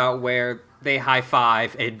joke about where they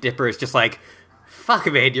high-five and Dipper is just like, fuck,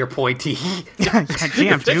 man, you're pointy. Yeah,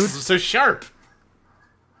 damn, dude. So sharp.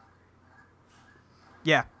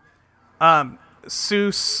 Yeah.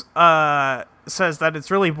 Seuss says that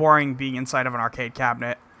it's really boring being inside of an arcade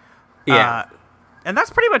cabinet. Yeah. And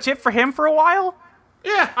that's pretty much it for him for a while.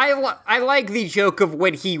 Yeah. I like the joke of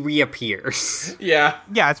when he reappears. Yeah.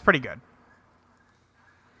 Yeah, it's pretty good.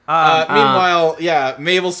 Meanwhile,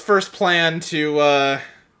 Mabel's first plan to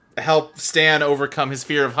help Stan overcome his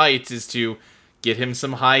fear of heights is to get him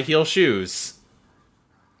some high heel shoes.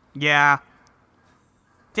 Yeah.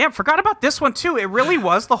 Damn, forgot about this one too. It really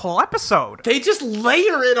was the whole episode. They just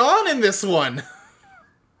layer it on in this one.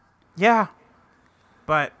 Yeah.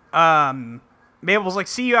 But, Mabel's like,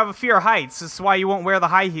 see, you have a fear of heights. This is why you won't wear the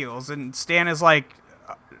high heels. And Stan is like,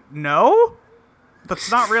 no?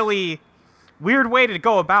 That's not really... weird way to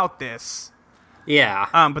go about this. Yeah.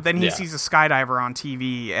 But then he sees a skydiver on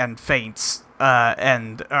TV and faints,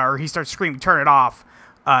 or he starts screaming, turn it off,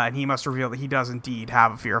 and he must reveal that he does indeed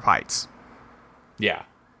have a fear of heights. Yeah.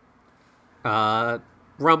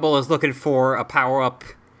 Rumble is looking for a power-up.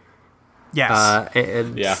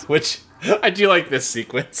 Yes. Which, I do like this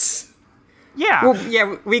sequence. Yeah.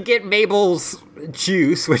 Well, we get Mabel's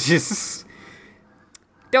juice, which is...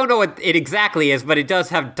 don't know what it exactly is, but it does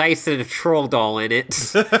have dice and a troll doll in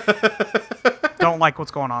it. Don't like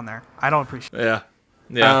what's going on there. I don't appreciate it. Yeah.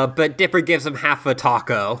 Yeah. But Dipper gives him half a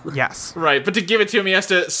taco. Yes. Right, but to give it to him, he has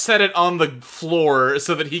to set it on the floor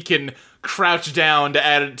so that he can crouch down to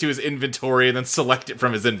add it to his inventory and then select it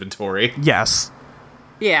from his inventory. Yes.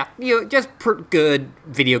 Yeah, just good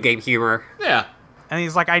video game humor. Yeah. And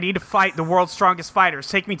he's like, I need to fight the world's strongest fighters.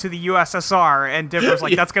 Take me to the USSR. And Dipper's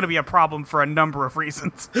like, that's going to be a problem for a number of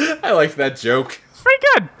reasons. I like that joke. It's pretty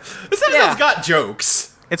good. This episode's got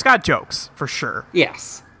jokes. It's got jokes, for sure.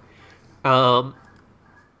 Yes. But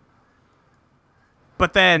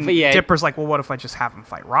then Dipper's like, well, what if I just have him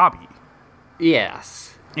fight Robbie?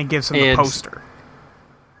 Yes. And gives him the poster.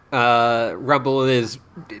 Rumble is...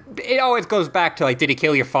 it always goes back to, like, did he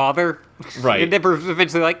kill your father? Right. And Dipper's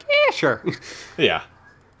eventually like, sure. Yeah.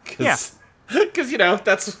 Because,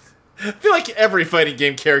 that's... I feel like every fighting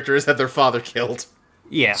game character has had their father killed.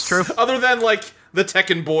 Yes. It's true. Other than, like, the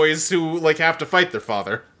Tekken boys who, like, have to fight their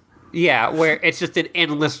father. Yeah, where it's just an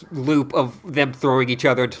endless loop of them throwing each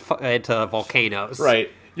other into volcanoes. Right.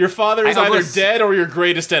 Your father is either dead or your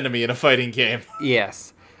greatest enemy in a fighting game.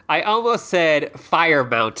 Yes. I almost said Fire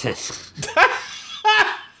Mountain.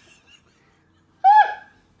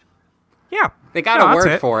 Yeah. They got a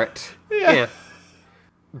word for it. Yeah.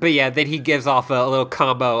 But yeah, then he gives off a little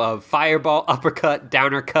combo of fireball, uppercut,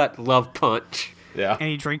 downer cut, love punch. Yeah. And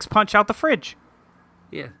he drinks punch out the fridge.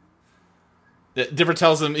 Yeah. Dipper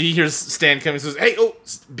tells him, he hears Stan coming and says, hey,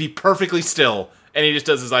 be perfectly still. And he just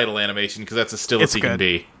does his idle animation because that's as still as he can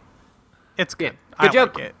be. It's good. Yeah. Good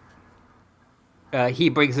joke. Like it. He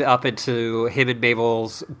brings it up into him and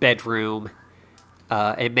Mabel's bedroom.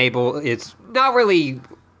 And Mabel is not really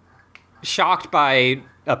shocked by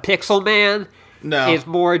a pixel man. No. Is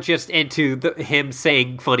more just into him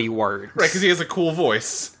saying funny words. Right, because he has a cool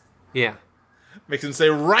voice. Yeah. Makes him say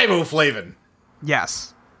riboflavin.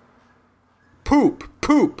 Yes. Poop,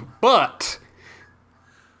 butt.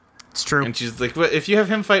 It's true. And she's like, if you have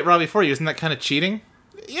him fight Robbie for you, isn't that kind of cheating?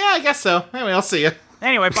 Yeah, I guess so. Anyway, I'll see you.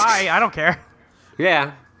 Anyway, bye. I don't care.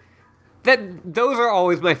 Yeah. Those are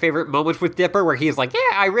always my favorite moments with Dipper, where he's like,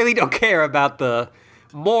 yeah, I really don't care about the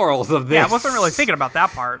morals of this. Yeah, I wasn't really thinking about that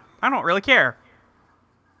part. I don't really care.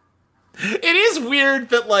 It is weird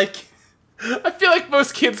that, like, I feel like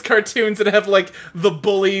most kids' cartoons that have, like, the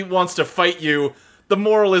bully wants to fight you, the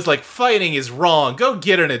moral is, like, fighting is wrong, go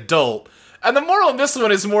get an adult. And the moral in this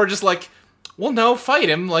one is more just like, well, no, fight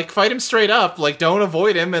him. Like, fight him straight up. Like, don't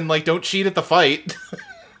avoid him, and, like, don't cheat at the fight.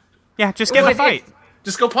 Yeah, just get in the fight.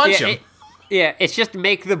 Just go punch him. It's just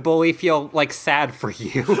make the bully feel, like, sad for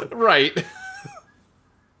you. Right.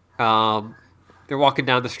 They're walking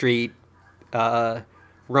down the street.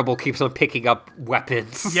 Rumble keeps on picking up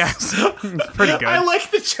weapons. Yes. It's pretty good. I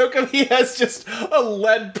like the joke of he has just a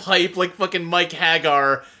lead pipe like fucking Mike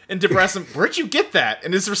Hagar, and Dipper asks him, where'd you get that?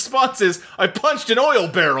 And his response is, I punched an oil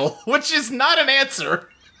barrel, which is not an answer.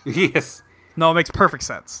 Yes. No, it makes perfect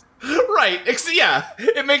sense. Right. Yeah.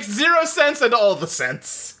 It makes 0 sense and all the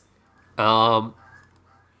sense.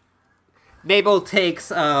 Mabel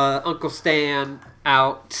takes Uncle Stan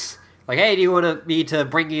out. Like, hey, do you want me to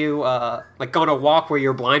bring you, like, go on a walk where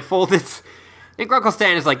you're blindfolded? And Uncle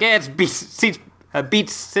Stan is like, yeah, it's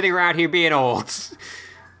beats sitting around here being old.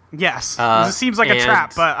 Yes. This seems like a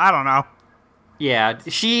trap, but I don't know. Yeah,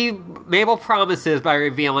 Mabel promises by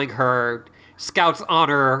revealing her Scout's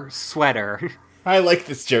Honor sweater. I like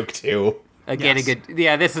this joke, too. Again,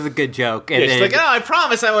 yes. This is a good joke. And she's like, I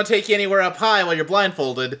promise I won't take you anywhere up high while you're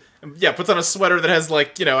blindfolded. And, puts on a sweater that has,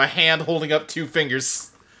 like, a hand holding up 2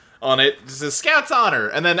 fingers on it. It says, Scout's Honor.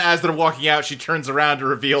 And then as they're walking out, she turns around to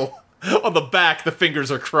reveal on the back the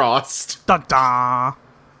fingers are crossed. Da-da!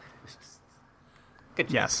 Good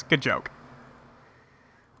joke. Yes, good joke.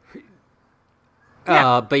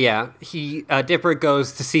 But yeah, Dipper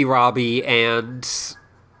goes to see Robbie, and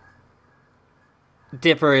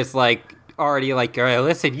Dipper is like, already like, all right,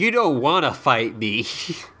 listen, you don't want to fight me.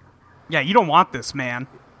 Yeah, you don't want this, man.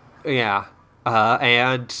 Yeah.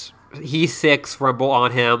 And he sicks Rumble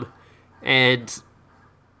on him, and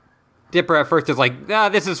Dipper at first is like,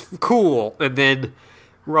 this is cool, and then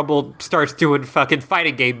Rumble starts doing fucking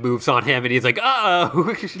fighting game moves on him, and he's like,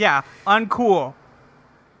 uh-oh. Yeah, uncool.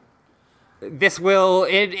 This will,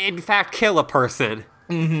 in fact, kill a person.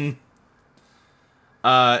 Mm-hmm.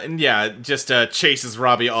 And yeah, just chases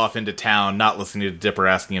Robbie off into town, not listening to Dipper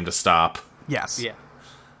asking him to stop. Yes. Yeah.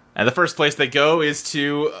 And the first place they go is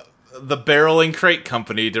to the Barrel and Crate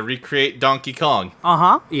Company to recreate Donkey Kong.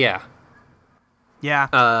 Uh-huh. Yeah.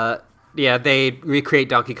 Yeah. Yeah, they recreate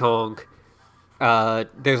Donkey Kong.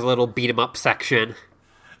 There's a little beat-em-up section.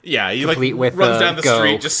 Yeah, he like runs down the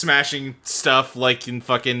street just smashing stuff like in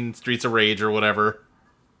fucking Streets of Rage or whatever.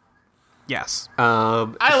 Yes.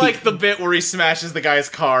 I like the bit where he smashes the guy's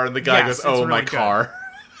car and the guy goes, "Oh, my car."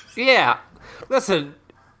 Yeah. Listen,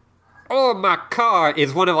 "Oh, my car"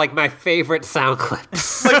 is one of like my favorite sound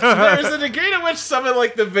clips. Like, there's a degree to which some of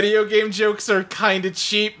like the video game jokes are kind of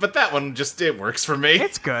cheap, but that one just it works for me.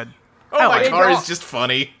 It's good. Oh, my car is just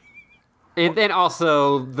funny. And then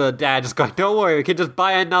also the dad just going, "Don't worry, we can just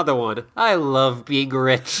buy another one. I love being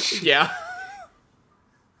rich." Yeah.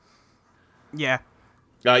 Yeah.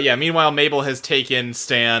 Meanwhile, Mabel has taken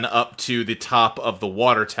Stan up to the top of the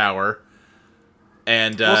water tower.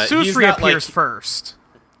 And Seuss he's reappears first.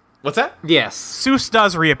 What's that? Yes. Seuss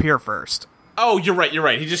does reappear first. Oh, you're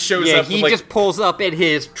right. He just shows up. He just pulls up in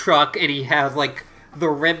his truck, and he has, like, the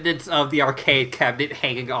remnants of the arcade cabinet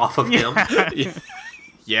hanging off of him.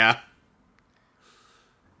 Yeah.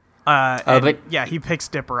 He picks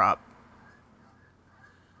Dipper up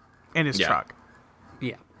in his truck.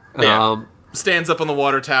 Yeah. Stands up on the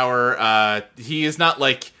water tower. He is not,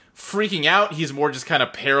 like, freaking out. He's more just kind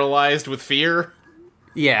of paralyzed with fear.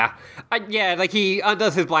 Yeah. Like, he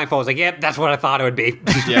undoes his blindfold. He's like, yep, that's what I thought it would be.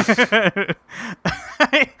 Yeah.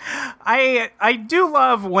 I do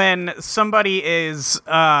love when somebody is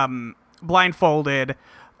blindfolded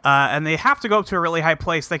and they have to go up to a really high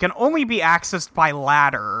place. They can only be accessed by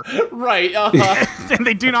ladder. Right, And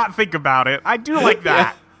they do not think about it. I do like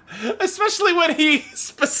that. Yeah. Especially when he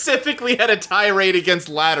specifically had a tirade against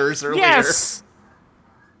ladders earlier. Yes!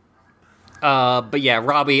 But yeah,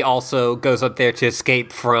 Robbie also goes up there to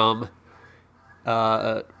escape from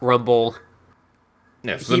Rumble.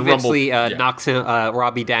 Yeah, so he eventually knocks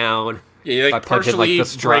Robbie down. Yeah, he partially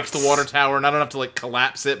like, breaks the water tower, not enough to like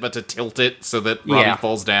collapse it, but to tilt it so that Robbie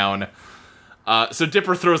falls down. So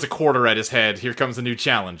Dipper throws a quarter at his head. Here comes a new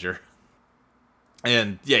challenger.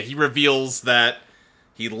 And yeah, he reveals that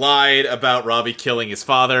he lied about Robbie killing his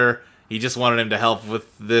father. He just wanted him to help with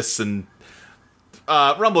this, and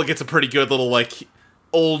Rumble gets a pretty good little, like,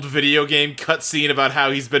 old video game cutscene about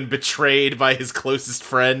how he's been betrayed by his closest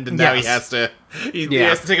friend, and now he has to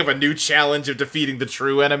take up a new challenge of defeating the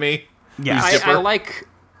true enemy. Yeah, I like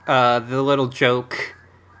the little joke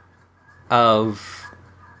of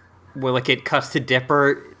when, like, it cuts to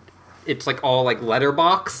Dipper. it's like all like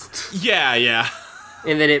letterboxed, Yeah.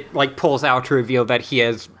 and then it like pulls out to reveal that he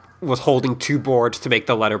was holding 2 boards to make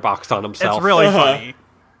the letterboxed on himself. It's really funny.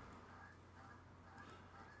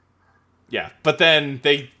 Yeah, but then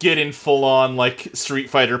they get in full-on, like, Street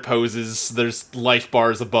Fighter poses. There's life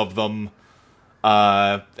bars above them.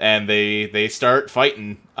 And they start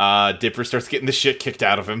fighting. Dipper starts getting the shit kicked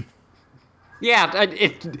out of him. Yeah,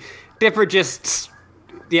 Dipper just...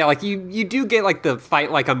 Yeah, like, you do get, like, the fight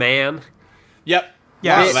like a man. Yep.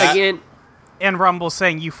 Yeah, Again... And Rumble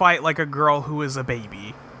saying, you fight like a girl who is a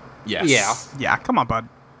baby. Yes. Yeah. Yeah, come on, bud. You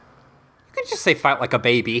could just say fight like a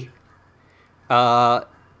baby.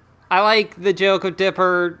 I like the joke of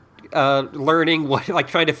Dipper learning what, like,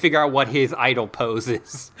 trying to figure out what his idol pose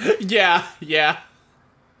is. Yeah.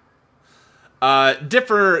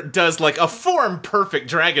 Dipper does, like, a form-perfect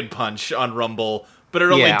Dragon Punch on Rumble, but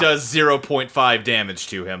it only does 0.5 damage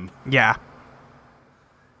to him. Yeah.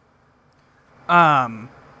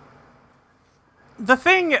 The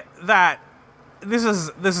thing that... This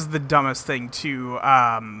is the dumbest thing to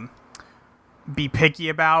be picky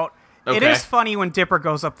about. Okay. It is funny when Dipper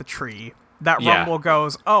goes up the tree that Rumble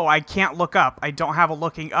goes, oh, I can't look up. I don't have a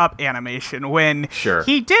looking up animation. When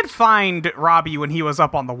he did find Robbie when he was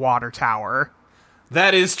up on the water tower.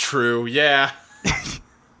 That is true, yeah.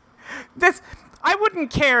 I wouldn't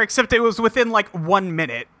care, except it was within, like, 1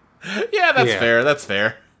 minute. Yeah, that's fair.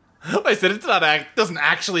 Like I said, doesn't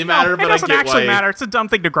actually matter, but I get why. It doesn't actually matter. It's a dumb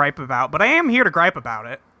thing to gripe about, but I am here to gripe about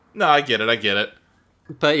it. No, I get it.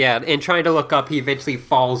 But yeah, in trying to look up, he eventually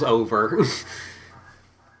falls over.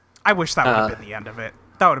 I wish that would have been the end of it.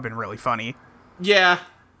 That would have been really funny. Yeah.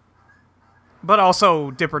 But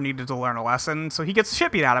also, Dipper needed to learn a lesson, so he gets the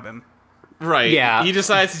shit beat out of him. Right. Yeah. He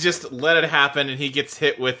decides to just let it happen, and he gets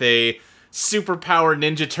hit with a Superpower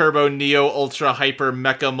Ninja Turbo Neo Ultra Hyper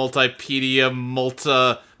Mecha Multipedia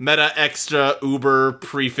Meta Extra Uber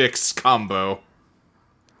Prefix combo.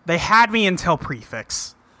 They had me until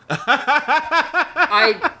prefix.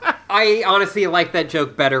 I honestly like that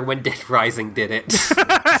joke better when Dead Rising did it.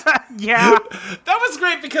 Yeah. That was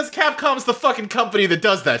great because Capcom's the fucking company that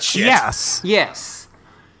does that shit. Yes.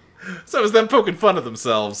 So it was them poking fun of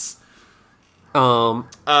themselves.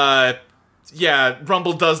 Yeah,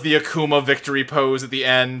 Rumble does the Akuma victory pose at the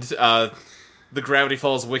end. The Gravity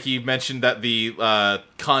Falls wiki mentioned that the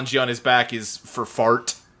kanji on his back is for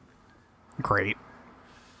fart. Great.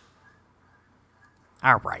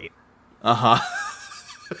 All right. Uh-huh.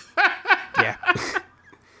 Yeah.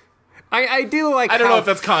 I do like I don't know if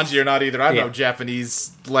that's kanji or not either. I'm no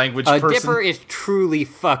Japanese language person. Dipper is truly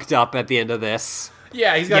fucked up at the end of this.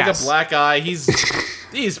 Yeah, he's got like a black eye.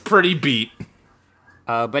 He's pretty beat.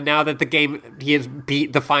 But now that he has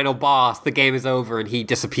beat the final boss, the game is over and he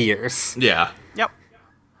disappears. Yeah. Yep.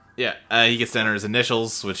 Yeah, he gets to enter his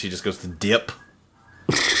initials, which he just goes to Dip.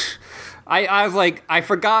 I was like, I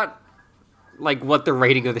forgot like what the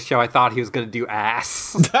rating of the show. I thought he was going to do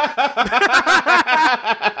ass.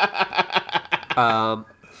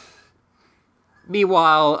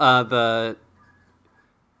 Meanwhile, the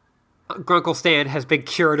Grunkle Stan has been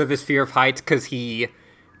cured of his fear of heights because he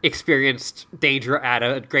experienced danger at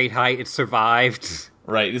a great height and survived.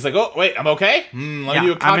 Right. He's like, oh, wait, I'm okay? Let me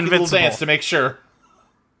do a cocky little dance to make sure.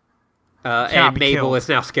 And Mabel is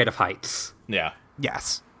now scared of heights. Yeah.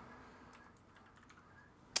 Yes.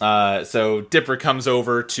 So Dipper comes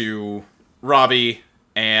over to Robbie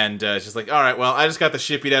and she's like, all right, well, I just got the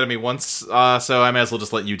shit beat out of me once, so I might as well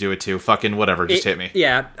just let you do it too. Fucking whatever, just hit me.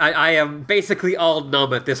 Yeah, I am basically all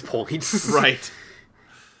numb at this point. Right.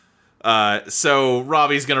 So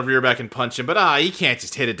Robbie's gonna rear back and punch him, but you can't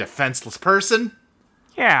just hit a defenseless person.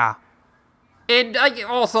 Yeah. And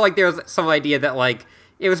also, like, there's some idea that, like,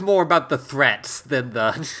 it was more about the threats than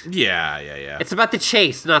the... Yeah. It's about the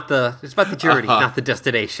chase, it's about the journey, not the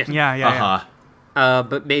destination. Yeah.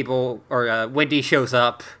 But Mabel, or Wendy shows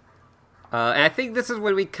up. And I think this is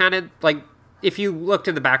when we kind of, like, if you looked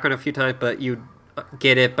in the background a few times, but you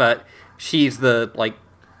get it, but she's the, like,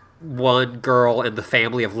 one girl in the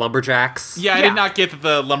family of lumberjacks. Yeah, I did not get that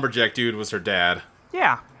the lumberjack dude was her dad.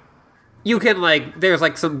 Yeah. You can, like, there's,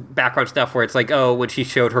 like, some background stuff where it's like, oh, when she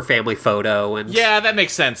showed her family photo, and... Yeah, that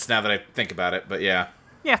makes sense now that I think about it, but yeah.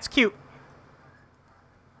 Yeah, it's cute.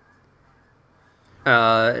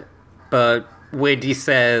 But Wendy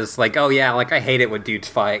says, like, oh, yeah, like, I hate it when dudes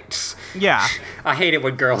fight. Yeah. I hate it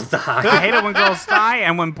when girls die. I hate it when girls die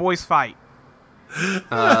and when boys fight.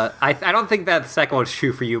 I don't think that second one's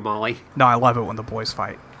true for you, Molly. No, I love it when the boys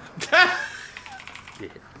fight. Yeah,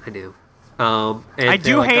 I do. I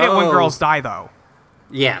do hate it when girls die, though.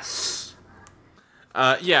 Yes.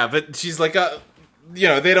 Yeah, but she's like,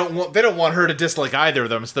 they don't want her to dislike either of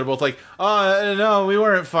them, so they're both like, oh, no, we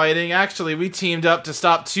weren't fighting. Actually, we teamed up to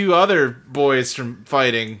stop 2 other boys from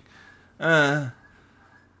fighting. And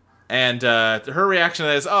her reaction to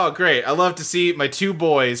that is, oh, great, I love to see my 2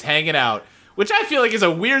 boys hanging out. Which I feel like is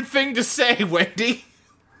a weird thing to say, Wendy.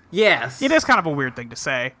 Yes. It is kind of a weird thing to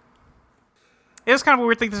say.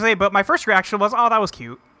 But my first reaction was, oh, that was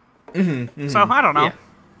cute. Mm-hmm. So, I don't know.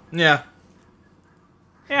 Yeah.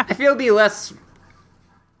 I feel it'd be less...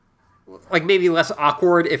 like, maybe less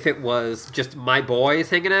awkward if it was just my boys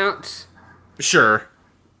hanging out. Sure.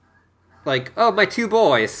 Like, oh, my 2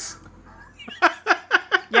 boys.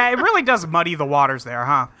 Yeah, it really does muddy the waters there,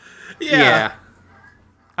 huh? Yeah.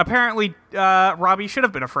 Apparently, Robbie should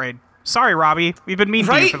have been afraid. Sorry, Robbie. We've been mean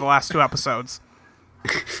to you for the last 2 episodes.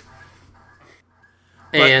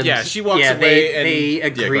 And yeah, she walks away and... They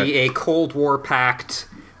agree a Cold War pact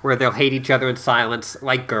where they'll hate each other in silence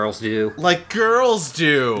like girls do. Like girls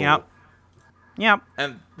do. Yep.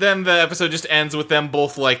 And then the episode just ends with them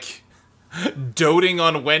both, like, doting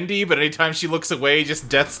on Wendy, but anytime she looks away, just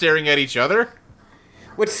death staring at each other.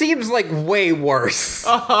 Which seems like way worse.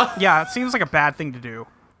 Yeah, it seems like a bad thing to do.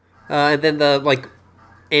 And then the, like,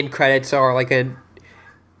 end credits are like a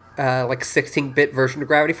 16-bit version of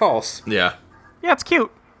Gravity Falls. Yeah. Yeah, it's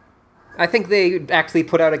cute. I think they actually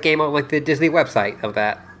put out a game on, like, the Disney website of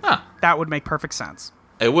that. Huh. That would make perfect sense.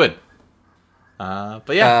 It would.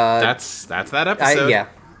 But yeah, that's that episode.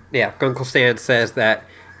 Yeah. Uncle Stan says that,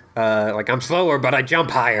 like, I'm slower, but I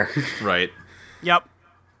jump higher. Right. Yep.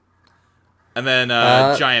 And then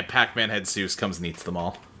giant Pac-Man head Zeus comes and eats them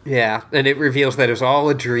all. Yeah, and it reveals that it was all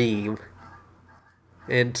a dream.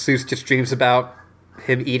 And Zeus just dreams about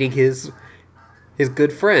him eating his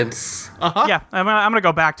good friends. Uh-huh. Yeah, I'm gonna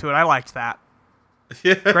go back to it. I liked that.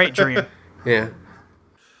 Great dream. Yeah.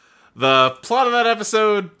 The plot of that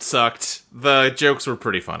episode sucked. The jokes were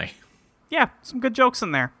pretty funny. Yeah, some good jokes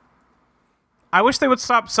in there. I wish they would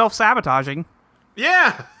stop self-sabotaging.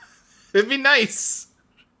 Yeah! It'd be nice.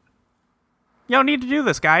 You don't need to do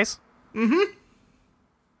this, guys. Mm-hmm.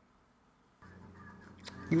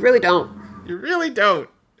 You really don't. You really don't.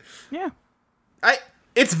 Yeah.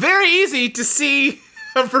 It's very easy to see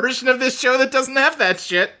a version of this show that doesn't have that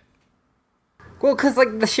shit. Well, because,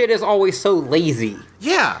 like, the shit is always so lazy.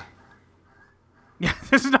 Yeah. Yeah,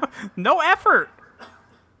 there's no effort.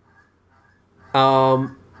 We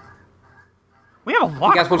have a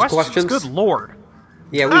lot guys of want questions. questions? Good lord.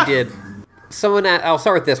 Yeah, we did. I'll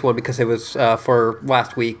start with this one because it was for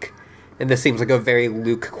last week, and this seems like a very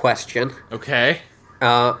Luke question. Okay.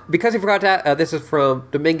 Because you forgot to, this is from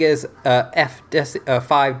Dominguez F.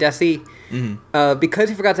 5 Desi. Mm-hmm. Because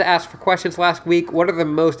you forgot to ask for questions last week, what are the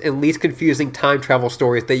most and least confusing time travel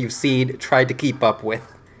stories that you've seen, tried to keep up with?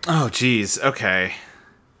 Oh, geez. Okay.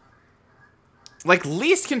 Like,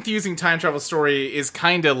 least confusing time travel story is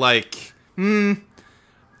kind of like...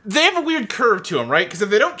 They have a weird curve to them, right? Because if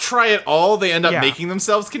they don't try it all, they end up making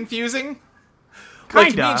themselves confusing. Kinda.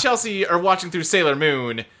 Like, me and Chelsea are watching through Sailor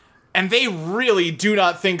Moon, and they really do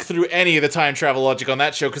not think through any of the time travel logic on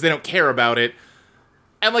that show because they don't care about it.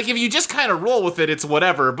 And, like, if you just kind of roll with it, it's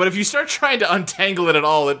whatever. But if you start trying to untangle it at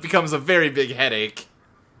all, it becomes a very big headache.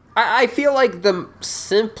 I feel like the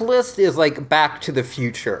simplest is, like, Back to the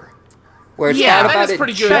Future. Where it's Yeah, not that about is it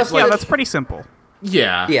pretty good. just Yeah, like- that's pretty simple.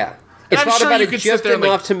 Yeah. Yeah. And It's I'm not sure about you it could just sit there and,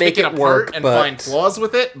 enough like, to make it it apart work, and but... find flaws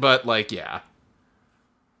with it, but, like, yeah.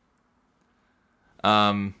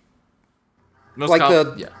 Most Like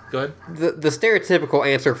yeah, go ahead. The stereotypical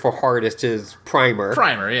answer for hardest is Primer.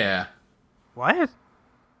 Primer, yeah. What?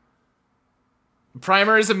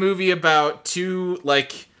 Primer is a movie about 2,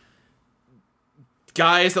 like,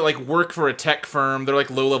 guys that, like, work for a tech firm. They're, like,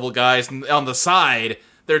 low-level guys, and on the side,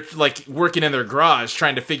 they're, like, working in their garage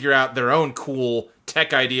trying to figure out their own cool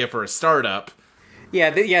tech idea for a startup. Yeah,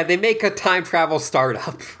 they make a time travel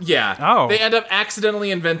startup. Yeah. Oh. They end up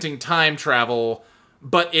accidentally inventing time travel,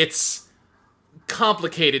 but it's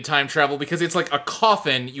complicated time travel because it's like a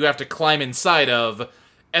coffin you have to climb inside of,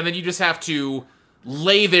 and then you just have to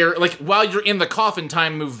lay there. Like, while you're in the coffin,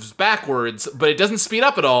 time moves backwards, but it doesn't speed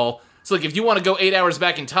up at all. So, like, if you want to go 8 hours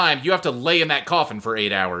back in time, you have to lay in that coffin for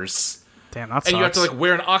 8 hours. Damn, that sucks. And you have to, like,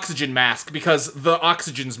 wear an oxygen mask because the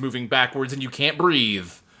oxygen's moving backwards and you can't breathe.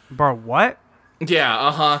 Bro, what? Yeah,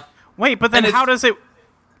 uh-huh. Wait, but then And how does it,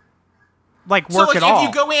 like, So, work like, at all? if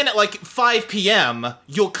you go in at, like, 5 p.m.,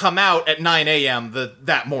 you'll come out at 9 a.m.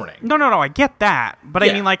 that morning. No, I get that. But Yeah.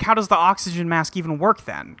 I mean, like, how does the oxygen mask even work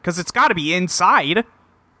then? Because it's got to be inside.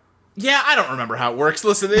 Yeah, I don't remember how it works.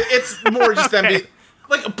 Listen, it's more just them being...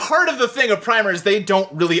 Like, part of the thing of Primer is they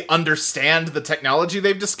don't really understand the technology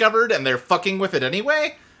they've discovered, and they're fucking with it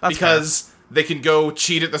anyway. That's because they can go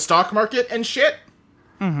cheat at the stock market and shit.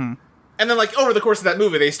 Mm-hmm. And then, like, over the course of that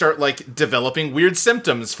movie, they start, like, developing weird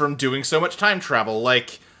symptoms from doing so much time travel.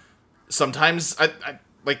 Like, sometimes,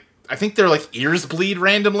 I think their, like, ears bleed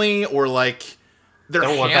randomly, or, like, their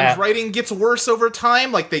handwriting gets worse over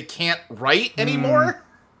time. Like, they can't write anymore.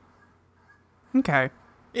 Okay.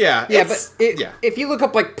 Yeah. But if you look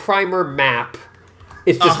up, like, Primer Map,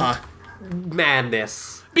 it's just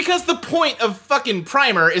madness. Because the point of fucking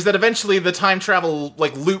Primer is that eventually the time travel,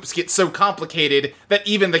 like, loops get so complicated that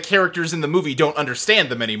even the characters in the movie don't understand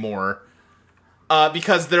them anymore.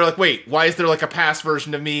 Because they're like, wait, why is there, like, a past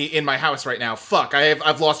version of me in my house right now? Fuck,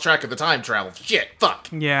 I've lost track of the time travel. Shit, fuck.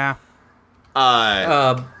 Yeah.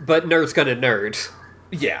 But nerd's gonna nerd.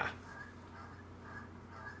 Yeah.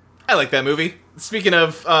 I like that movie. Speaking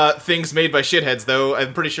of things made by shitheads, though,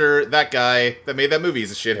 I'm pretty sure that guy that made that movie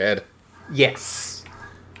is a shithead. Yes.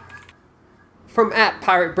 From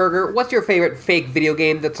 @PirateBurger, what's your favorite fake video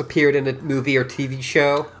game that's appeared in a movie or TV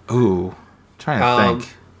show? Ooh, trying to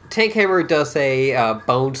think. Tank Hammer does say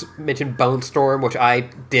mention Bone Storm, which I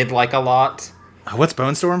did like a lot. What's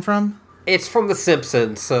Bone Storm from? It's from The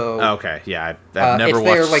Simpsons, so... Okay, yeah, I've never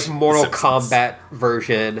watched it's their, like, Mortal Kombat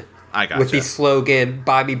version. I gotcha. With the slogan,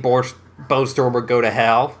 buy me Bone Storm or go to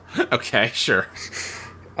hell. Okay, sure.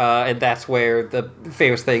 And that's where the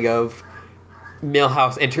famous thing of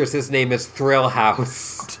Milhouse enters his name as Thrill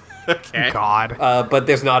House. Okay. God. But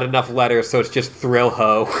there's not enough letters, so it's just Thrill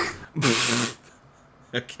Ho.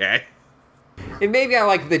 Okay. And maybe I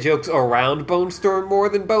like the jokes around Bone Storm more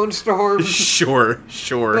than Bone Storm. Sure.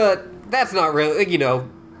 But that's not really,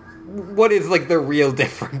 what is, like, the real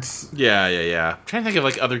difference? Yeah. I'm trying to think of,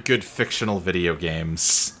 like, other good fictional video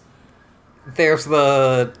games. There's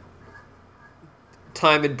the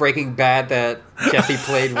time in Breaking Bad that Jesse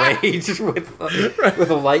played Rage with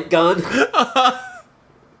a light gun.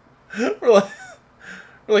 We're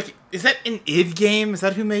like, is that an id game? Is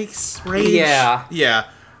that who makes Rage? Yeah. Yeah.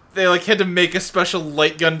 They, like, had to make a special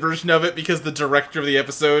light gun version of it because the director of the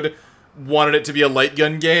episode wanted it to be a light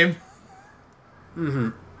gun game. Mm-hmm.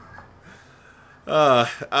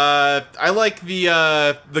 I like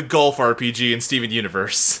the golf RPG in Steven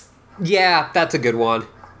Universe. Yeah, that's a good one.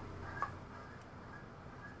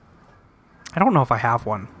 I don't know if I have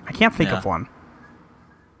one. I can't think of one.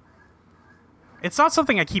 It's not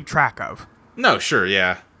something I keep track of. No, sure,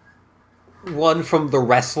 yeah. One from The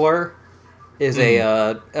Wrestler is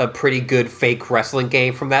a pretty good fake wrestling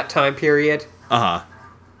game from that time period. Uh-huh.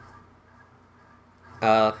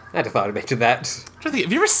 I just thought I'd mention that. Have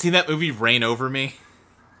you ever seen that movie, Reign Over Me?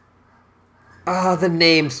 The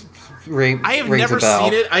names I have never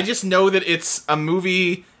seen it. I just know that it's a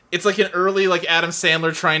movie. It's like an early, like, Adam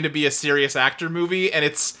Sandler trying to be a serious actor movie, and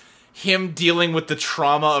it's him dealing with the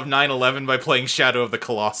trauma of 9/11 by playing Shadow of the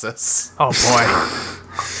Colossus. Oh,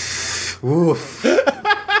 boy. Oof.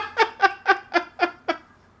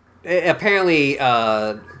 Apparently,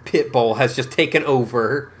 Pitbull has just taken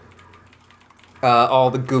over all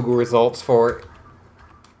the Google results for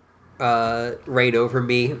Reign Over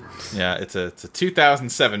Me. Yeah, it's a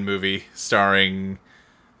 2007 movie starring...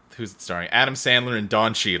 Who's it starring? Adam Sandler and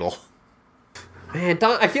Don Cheadle. Man,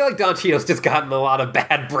 I feel like Don Cheadle's just gotten a lot of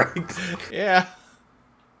bad breaks. Yeah.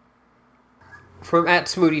 From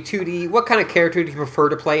 @SmoothieTootie, what kind of character do you prefer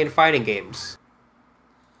to play in fighting games?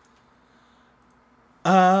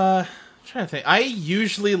 I'm trying to think. I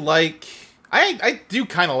usually like... I do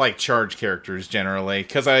kind of like charge characters, generally,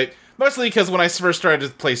 mostly because when I first started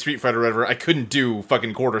to play Street Fighter or whatever, I couldn't do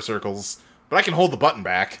fucking quarter circles, but I can hold the button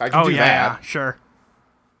back. I can do that. Yeah, sure.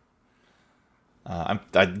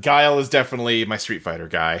 Guile is definitely my Street Fighter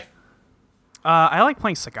guy. I like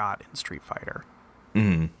playing Sagat in Street Fighter.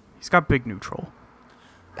 Mm-hmm. He's got big neutral.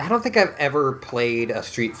 I don't think I've ever played a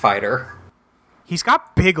Street Fighter. He's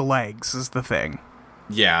got big legs, is the thing.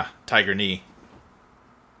 Yeah, Tiger Knee.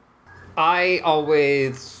 I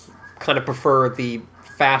always kind of prefer the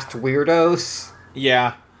fast weirdos.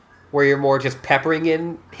 Yeah. Where you're more just peppering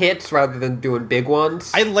in hits rather than doing big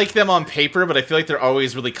ones. I like them on paper, but I feel like they're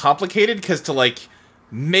always really complicated, because to, like,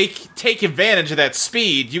 take advantage of that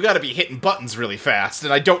speed, you gotta be hitting buttons really fast,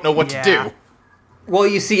 and I don't know what to do. Well,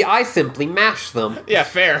 you see, I simply mash them. Yeah,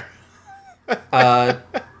 fair.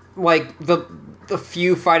 Like, the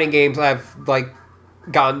few fighting games I've, like,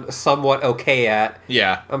 gotten somewhat okay at.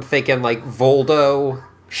 Yeah. I'm thinking, like, Voldo.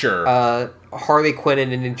 Sure. Harley Quinn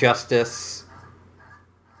and Injustice.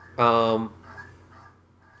 None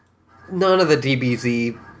of the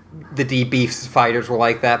DBZ fighters were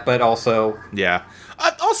like that, but also... Yeah.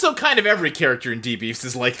 Also, kind of every character in D-Beefs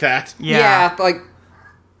is like that. Yeah, like...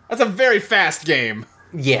 That's a very fast game.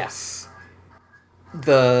 Yes.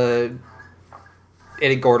 The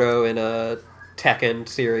Eddie Gordo in a Tekken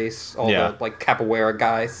series, all the like capoeira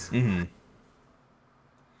guys. Mm-hmm.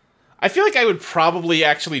 I feel like I would probably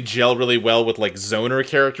actually gel really well with like zoner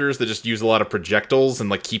characters that just use a lot of projectiles and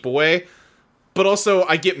like keep away. But also,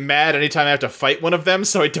 I get mad anytime I have to fight one of them,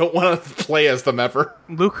 so I don't want to play as them ever.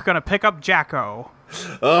 Luke gonna pick up Jacko.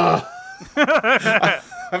 Ugh.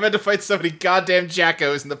 I've had to fight so many goddamn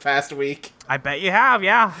Jackos in the past week. I bet you have,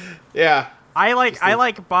 yeah. Yeah.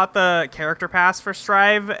 I bought the character pass for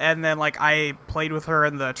Strive, and then like I played with her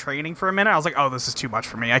in the training for a minute. I was like, oh, this is too much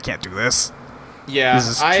for me. I can't do this. Yeah, this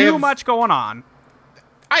is too much going on.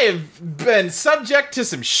 I have been subject to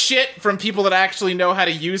some shit from people that actually know how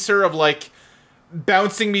to use her, of like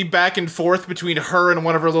bouncing me back and forth between her and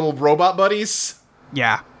one of her little robot buddies.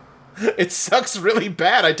 Yeah. It sucks really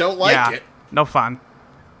bad. I don't like it. No fun.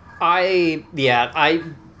 I'm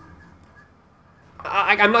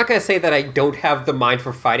not gonna say that I don't have the mind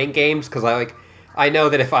for fighting games, because I know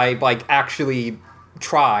that if I like actually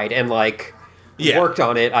tried and like worked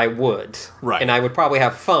on it, I would. Right. And I would probably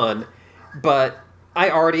have fun, but I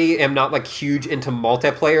already am not like huge into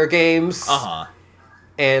multiplayer games.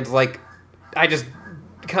 And like I just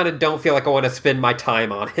kind of don't feel like I want to spend my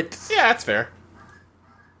time on it. Yeah, that's fair.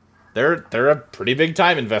 They're a pretty big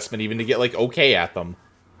time investment even to get like okay at them.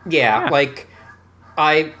 Yeah, like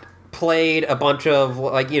I played a bunch of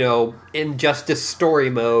like, Injustice story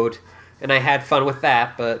mode, and I had fun with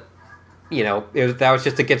that, but that was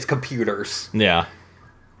just against computers. Yeah.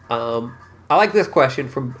 I like this question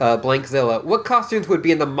from Blankzilla. What costumes would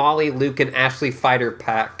be in the Molly, Luke, and Ashley Fighter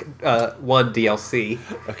Pack 1 DLC?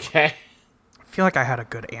 Okay. I feel like I had a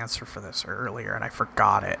good answer for this earlier, and I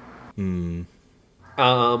forgot it.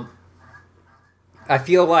 I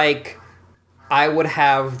feel like I would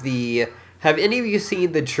have Have any of you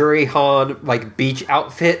seen the Juri Han, like, beach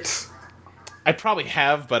outfit? I probably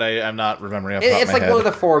have, but I'm not remembering off the top of It's my like head. one of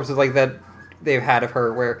the forms of, like, that they've had of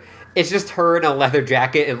her, where it's just her in a leather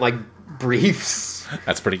jacket and, like, briefs.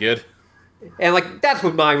 That's pretty good. And, like, that's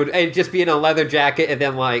what mine would... It'd just be in a leather jacket and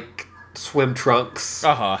then, like, swim trunks.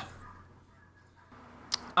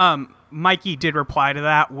 Mikey did reply to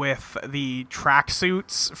that with the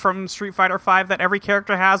tracksuits from Street Fighter V that every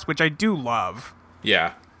character has, which I do love.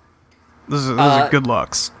 Yeah. Those are good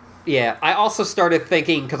looks. Yeah, I also started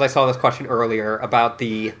thinking, because I saw this question earlier, about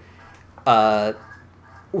the,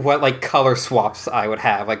 what, like, color swaps I would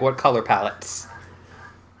have, like, what color palettes.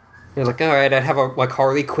 I was like, alright, I'd have a, like,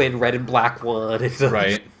 Harley Quinn red and black one.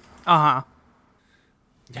 Right. Uh-huh.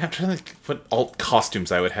 Yeah, I'm trying to think what alt costumes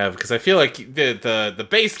I would have, because I feel like the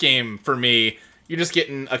base game, for me, you're just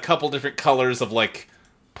getting a couple different colors of, like,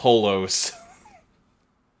 polos.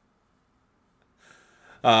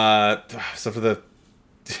 So for the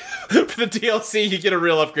for the DLC, you get a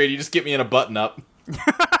real upgrade. You just get me in a button-up.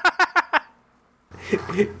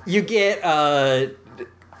 You get,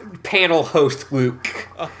 panel host Luke.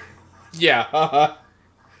 Yeah,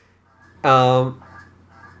 God,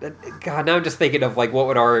 now I'm just thinking of, like, what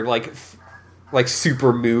would our, like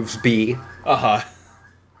super moves be?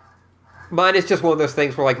 Mine is just one of those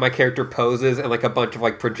things where, like, my character poses and, like, a bunch of,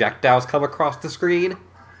 like, projectiles come across the screen.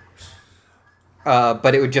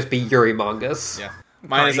 But it would just be Yuri mangas. Yeah.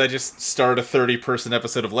 Mine is I just start a 30-person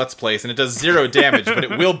episode of Let's Plays, and it does 0 damage, but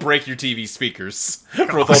it will break your TV speakers with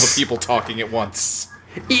all the people talking at once.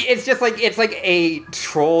 It's just like, it's like a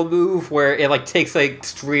troll move where it, like, takes an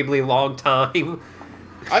extremely long time.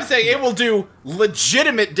 I'm saying it will do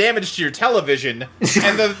legitimate damage to your television,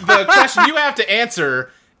 and the question you have to answer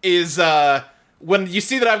is, when you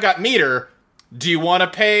see that I've got meter, do you want to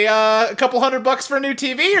pay a couple $100 for a new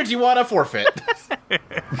TV, or do you want to forfeit?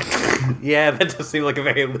 Yeah, that does seem like a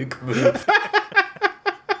very Luke move.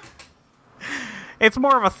 It's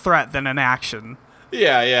more of a threat than an action.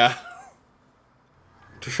 Yeah.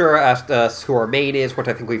 Toshura asked us who our main is, which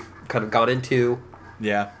I think we've kind of gone into.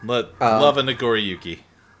 Yeah, love a Nagoriyuki.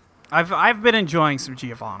 I've been enjoying some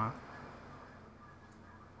Giovanna.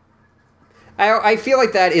 I feel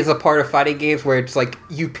like that is a part of fighting games where it's like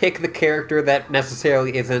you pick the character that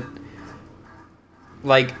necessarily isn't,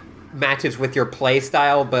 like, matches with your play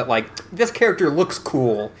style, but, like, this character looks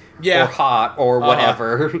cool or hot or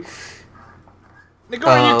whatever.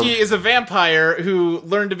 Nagoriyuki is a vampire who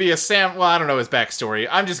learned to be a well, I don't know his backstory.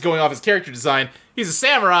 I'm just going off his character design. He's a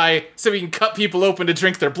samurai, so he can cut people open to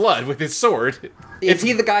drink their blood with his sword. Is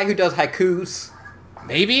he the guy who does haikus?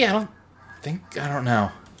 Maybe? I don't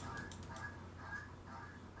know.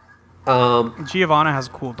 Giovanna has a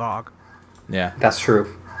cool dog. Yeah. That's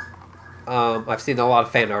true. I've seen a lot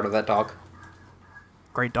of fan art of that dog.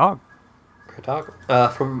 Great dog. Great dog.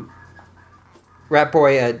 From Rat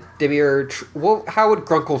Boy, Dimir, how would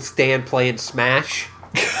Grunkle Stan play in Smash?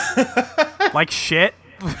 Like shit.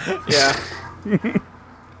 Yeah.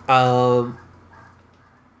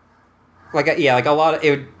 Like a lot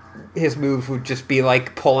of his moves would just be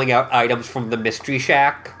like pulling out items from the Mystery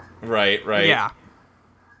Shack. Right. Yeah.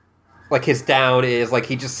 Like his down is like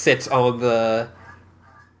he just sits on the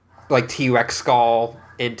like T-Rex skull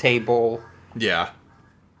and table. Yeah.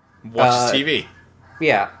 Watches TV.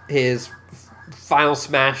 Yeah, his final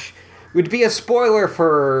smash would be a spoiler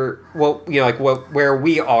for where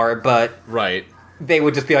we are, but Right. they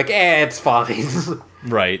would just be like, it's fine.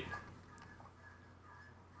 Right.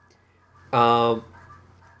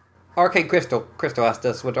 Arcane Crystal asked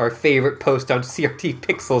us what our favorite post on CRT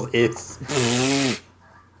Pixels is.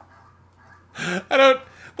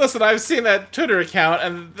 Listen, I've seen that Twitter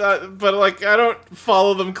account, but like I don't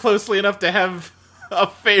follow them closely enough to have a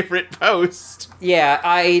favorite post. Yeah,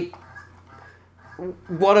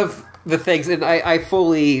 one of the things, and I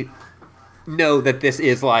fully know that this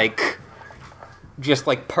is like just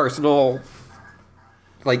like personal.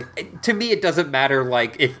 Like to me, it doesn't matter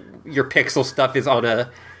like if your Pixel stuff is on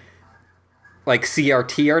a like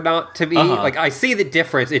CRT or not. To me, like I see the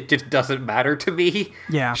difference. It just doesn't matter to me.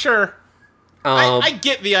 Yeah, sure. I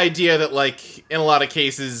get the idea that, like, in a lot of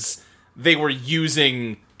cases, they were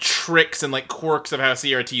using tricks and, like, quirks of how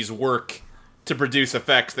CRTs work to produce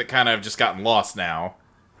effects that kind of just gotten lost now.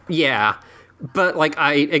 Yeah, but, like,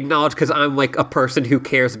 I acknowledge, because I'm, like, a person who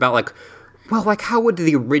cares about, like, well, like, how would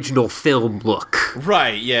the original film look?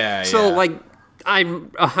 Right, yeah, So, like,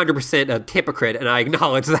 I'm 100% a hypocrite, and I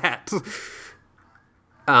acknowledge that.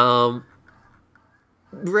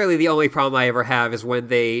 Really, the only problem I ever have is when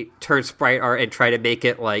they turn sprite art and try to make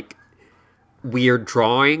it, like, weird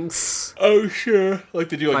drawings. Oh, sure. Like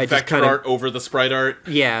they do, like, vector art over the sprite art.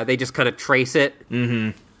 Yeah, they just kind of trace it.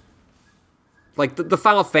 Mm-hmm. Like, the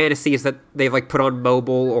Final Fantasies that they've, like, put on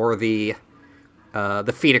mobile, or the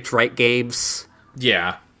Phoenix Wright games.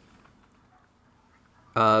 Yeah.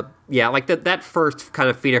 Yeah, like, that first kind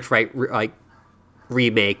of Phoenix Wright,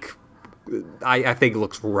 remake, I think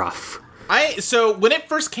looks rough. So when it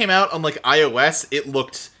first came out on, like, iOS, it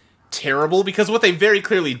looked terrible, because what they very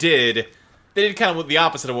clearly did, they did kind of the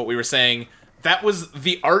opposite of what we were saying. That was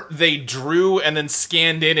the art they drew and then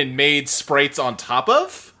scanned in and made sprites on top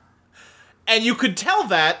of. And you could tell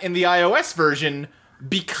that in the iOS version,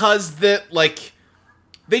 because like,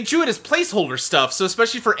 they drew it as placeholder stuff, so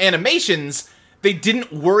especially for animations, they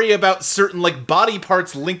didn't worry about certain, like, body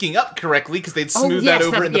parts linking up correctly, because they'd smooth that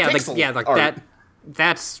over in the pixel art.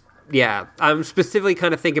 That's... Yeah, I'm specifically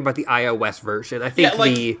kind of thinking about the iOS version. I think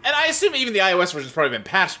and I assume even the iOS version's probably been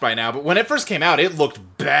patched by now, but when it first came out, it looked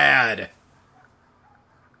bad.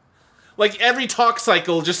 Like, every talk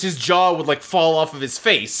cycle, just his jaw would, like, fall off of his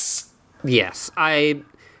face. Yes, I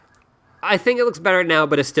think it looks better now,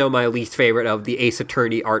 but it's still my least favorite of the Ace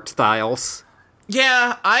Attorney art styles.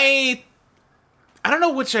 Yeah, I don't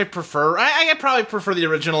know which I prefer. I probably prefer the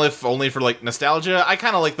original, if only for, like, nostalgia. I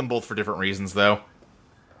kind of like them both for different reasons, though.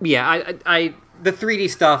 Yeah, I the 3D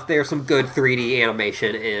stuff, there's some good 3D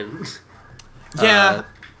animation in...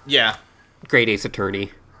 Yeah. Great Ace Attorney.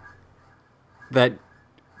 That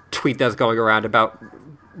tweet that's going around about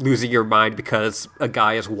losing your mind because a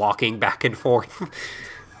guy is walking back and forth.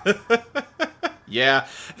 Yeah.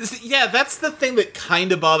 Yeah, that's the thing that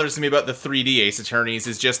kind of bothers me about the 3D Ace Attorneys,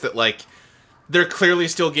 is just that, like, they're clearly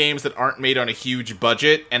still games that aren't made on a huge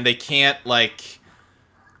budget, and they can't, like...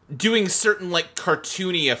 Doing certain, like,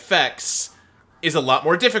 cartoony effects is a lot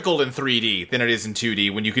more difficult in 3D than it is in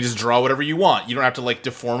 2D, when you can just draw whatever you want. You don't have to, like,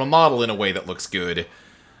 deform a model in a way that looks good.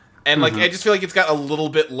 And, like, I just feel like it's got a little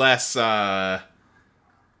bit less, I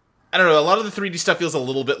don't know, a lot of the 3D stuff feels a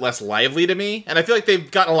little bit less lively to me, and I feel like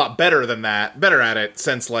they've gotten a lot better at it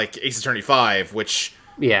since, like, Ace Attorney 5, which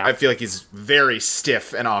I feel like is very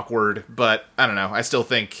stiff and awkward, but, I don't know, I still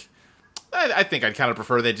think, I think I'd kind of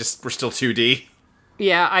prefer they just were still 2D.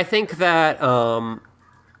 Yeah, I think that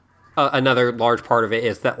another large part of it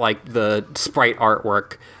is that, like, the sprite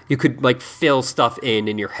artwork, you could, like, fill stuff in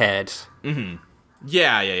your head. Mm-hmm.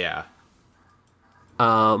 Yeah.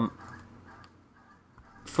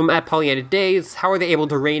 From at Pollyanna Days, how are they able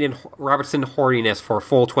to rein in Robertson horniness for a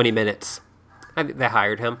full 20 minutes? I think they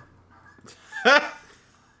hired him.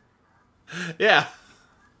 Yeah.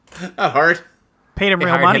 Not hard. Paid him they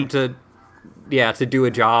real hired money. Him to do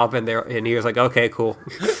a job, and he was like, okay, cool.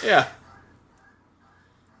 Yeah.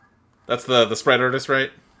 That's the sprite artist, right?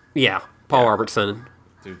 Yeah, Paul Robertson.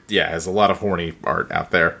 Dude, yeah, has a lot of horny art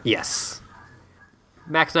out there. Yes.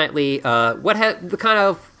 Max Knightley, what had the kind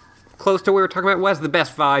of close to what we were talking about was the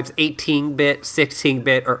best vibes, 18-bit,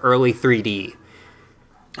 16-bit, or early 3D?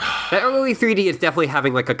 That early 3D is definitely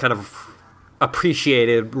having like a kind of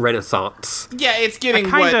appreciated renaissance. Yeah, it's getting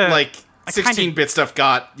what like 16-bit stuff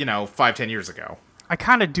got, 5-10 years ago. I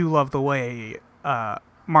kind of do love the way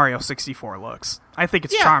Mario 64 looks. I think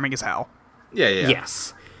it's charming as hell. Yeah.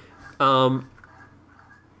 Yes.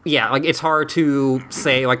 Yeah, like, it's hard to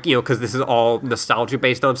say, like, because this is all nostalgia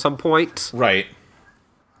based on some point. Right.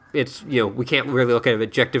 It's, we can't really look at it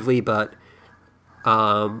objectively, but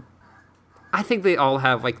I think they all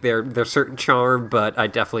have, like, their certain charm, but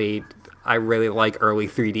I really like early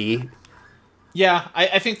 3D. Yeah,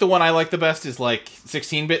 I think the one I like the best is, like,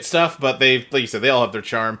 16-bit stuff, but like you said, they all have their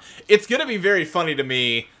charm. It's gonna be very funny to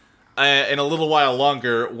me in a little while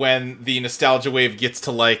longer when the nostalgia wave gets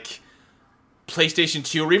to, like, PlayStation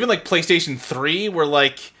 2 or even like PlayStation 3 where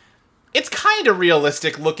like it's kind of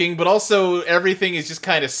realistic looking but also everything is just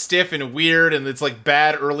kind of stiff and weird and it's like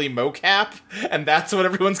bad early mocap and that's what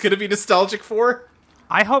everyone's going to be nostalgic for.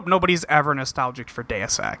 I hope nobody's ever nostalgic for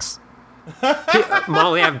Deus Ex.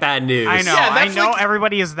 Molly, I have bad news. I know. I know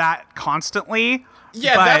everybody is that constantly.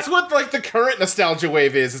 Yeah, that's what like the current nostalgia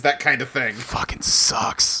wave is that kind of thing. Fucking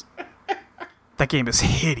sucks. That game is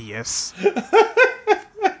hideous.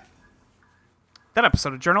 That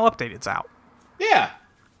episode of Journal Update is out. Yeah.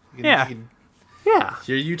 Yeah.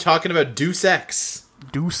 Hear you talking about Deus Ex.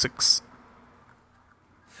 Deus Ex.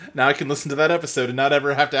 Now I can listen to that episode and not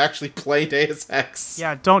ever have to actually play Deus Ex.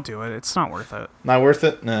 Yeah, don't do it. It's not worth it. Not worth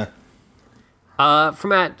it? Nah.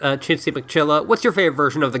 From at Chinsey McChilla, what's your favorite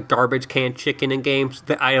version of the garbage can chicken in games?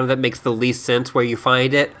 The item that makes the least sense where you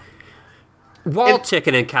find it? Wall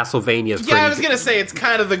chicken in Castlevania is pretty I was going to say it's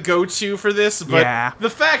kind of the go-to for this, but the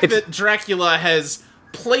fact that Dracula has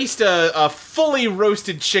placed a fully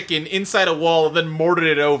roasted chicken inside a wall and then mortared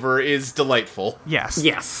it over is delightful.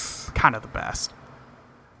 Yes. Kind of the best.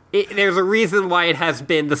 There's a reason why it has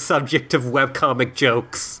been the subject of webcomic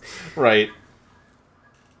jokes. Right.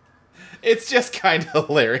 It's just kind of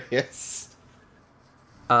hilarious.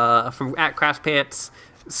 From at Crash Pants,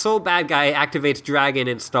 Soul Bad Guy activates Dragon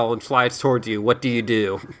install and slides towards you. What do you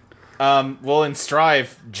do? Well, in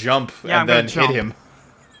Strive, jump and then hit him.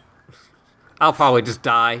 I'll probably just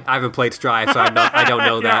die. I haven't played Strive, so I don't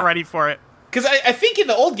know that. You're not ready for it. Because I think in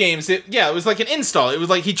the old games, it was like an install. It was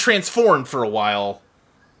like he transformed for a while,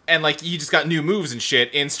 and like he just got new moves and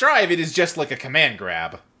shit. In Strive, it is just like a command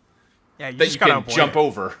grab. Yeah, you that just you gotta can jump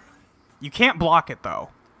over. You can't block it though.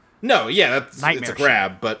 No, yeah, it's a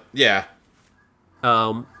grab, but yeah.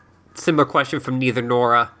 Similar question from Neither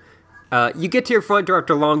Nora. You get to your front door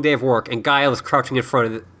after a long day of work, and Guile is crouching in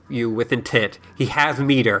front of you with intent. He has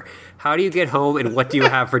meter. How do you get home, and what do you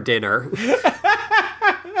have for dinner?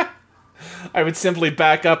 I would simply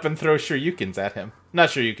back up and throw Shoryukens at him. Not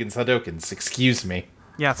Shoryukens, Hadokens, excuse me.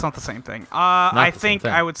 Yeah, it's not the same thing. I think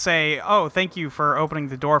I would say, thank you for opening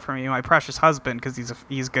the door for me, my precious husband, because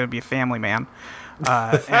he's going to be a family man.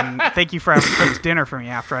 And thank you for having cooked dinner for me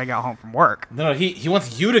after I got home from work. No, he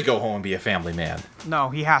wants you to go home and be a family man. No,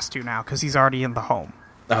 he has to now, because he's already in the home.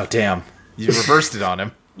 Oh, damn. You reversed it on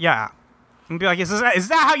him. Yeah. And be like, is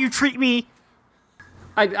that how you treat me?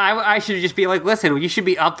 I should just be like, listen, you should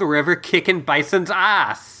be up the river kicking Bison's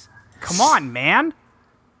ass. Come on, man.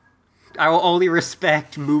 I will only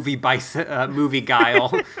respect movie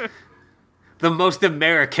Guile. The most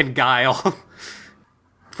American Guile.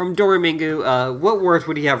 From Dorimingu, what words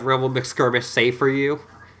would he have Rebel McSkirmish say for you?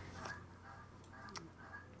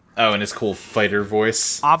 Oh, and his cool fighter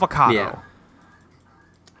voice. Avocado. Yeah.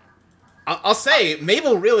 I'll say,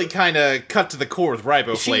 Mabel really kind of cut to the core with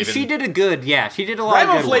Riboflavin. She did a good, she did a lot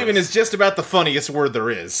of good ones. Riboflavin is just about the funniest word there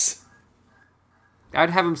is.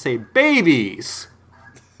 I'd have him say, babies!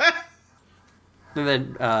 And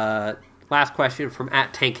then, last question from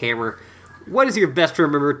 @TankHammer. What is your best to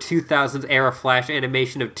remember 2000s era Flash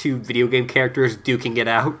animation of two video game characters duking it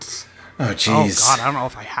out? Oh, jeez. Oh, God, I don't know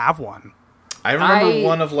if I have one. I remember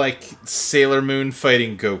one of, like, Sailor Moon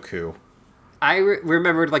fighting Goku. I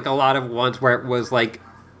remembered, like, a lot of ones where it was, like,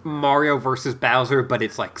 Mario versus Bowser, but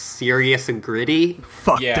it's, like, serious and gritty.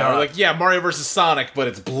 Fucked up. Or, like, Mario versus Sonic, but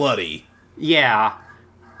it's bloody. Yeah.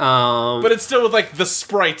 But it's still with, like, the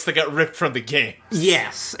sprites that got ripped from the game.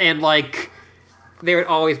 Yes, and, like, there would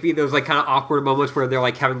always be those, like, kind of awkward moments where they're,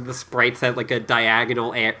 like, having the sprites at, like, a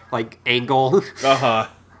diagonal, angle. Uh-huh.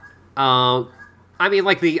 I mean,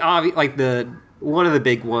 like, one of the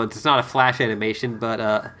big ones, it's not a Flash animation,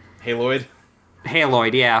 but, Haloid?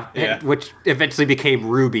 Haloid, yeah. Which eventually became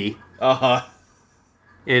Ruby. Uh-huh.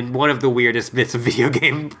 In one of the weirdest bits of video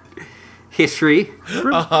game history.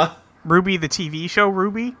 Uh-huh. Ruby, the TV show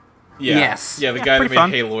Ruby? Yeah. Yes. Yeah, the guy that made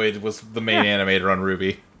fun. Haloid was the main animator on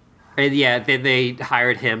Ruby. And then they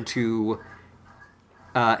hired him to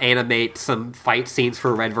animate some fight scenes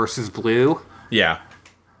for Red versus Blue. Yeah.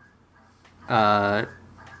 And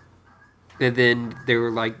then they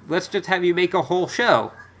were like, let's just have you make a whole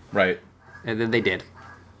show. Right. And then they did.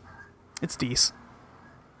 It's decent.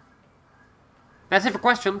 That's it for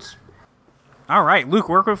questions. All right, Luke,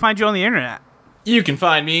 where can we find you on the internet? You can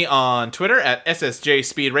find me on Twitter at SSJ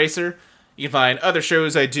Speed Racer. You can find other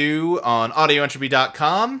shows I do on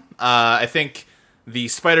audioentropy.com. I think the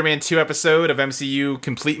Spider-Man 2 episode of MCU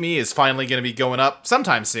Complete Me is finally going to be going up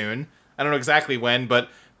sometime soon. I don't know exactly when, but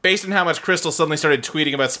based on how much Crystal suddenly started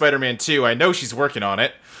tweeting about Spider-Man 2, I know she's working on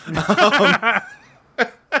it.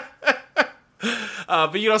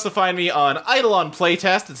 But you can also find me on Eidolon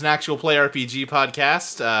Playtest. It's an actual play RPG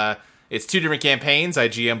podcast. It's 2 different campaigns. I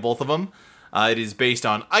GM both of them. It is based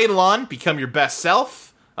on Eidolon, Become Your Best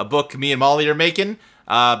Self, a book me and Molly are making,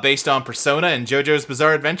 based on Persona and JoJo's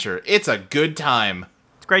Bizarre Adventure. It's a good time.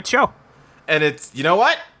 It's a great show. And it's, you know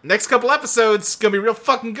what? Next couple episodes gonna be real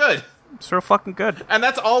fucking good. It's real fucking good. And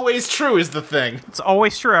that's always true, is the thing. It's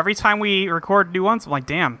always true. Every time we record new ones, I'm like,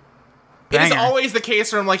 damn. Banger. It is always the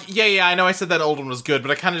case where I'm like, yeah, I know I said that old one was good,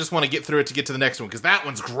 but I kind of just want to get through it to get to the next one, because that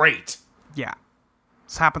one's great. Yeah.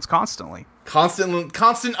 This happens constantly.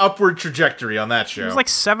 Constant upward trajectory on that show. There's like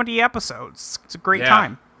 70 episodes. It's a great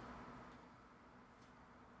time.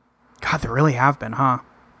 God, there really have been, huh?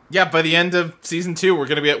 Yeah, by the end of season 2, we're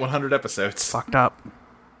going to be at 100 episodes. Fucked up.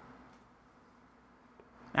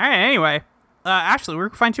 All right, anyway. Ashley, where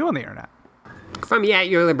can we find you on the internet? Find me at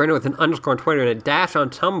YourLiBrenner with an underscore on Twitter and a dash on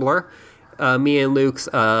Tumblr. Me and Luke's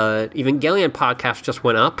Evangelion podcast just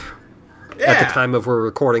went up at the time of we're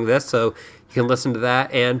recording this, so you can listen to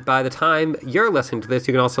that. And by the time you're listening to this,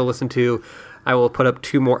 you can also listen to... I will put up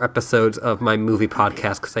 2 more episodes of my movie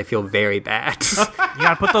podcast because I feel very bad. You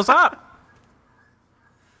gotta put those up.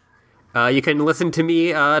 You can listen to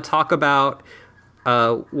me talk about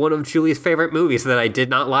one of Julie's favorite movies that I did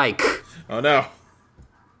not like. Oh, no.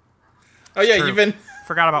 Oh, yeah, you've been...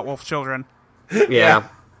 Forgot about Wolf Children. Yeah.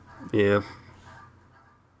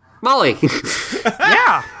 Molly!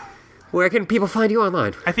 Yeah! Where can people find you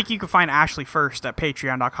online? I think you can find Ashley first at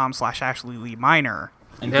patreon.com/AshleyLeeMinor.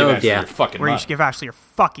 And give Ashley your fucking where money. You should give Ashley your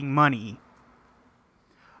fucking money.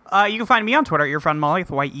 You can find me on Twitter at your friend Molly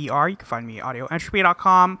with YER. You can find me at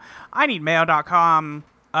audioentropy.com. IneedMayo.com.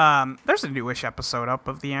 There's a newish episode up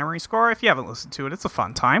of the Amory Score. If you haven't listened to it, it's a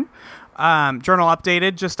fun time. Journal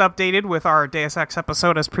updated, just updated with our Deus Ex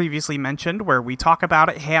episode as previously mentioned, where we talk about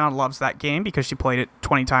it. Hannah loves that game because she played it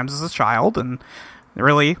 20 times as a child, and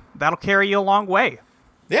really, that'll carry you a long way.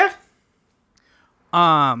 Yeah.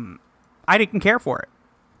 I didn't care for it,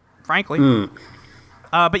 frankly.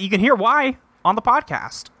 But you can hear why on the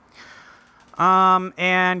podcast.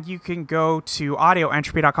 And you can go to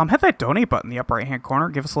audioentropy.com, hit that donate button in the upper right-hand corner,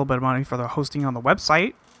 give us a little bit of money for the hosting on the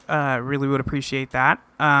website. Really would appreciate that.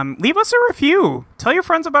 Leave us a review. Tell your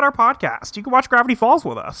friends about our podcast. You can watch Gravity Falls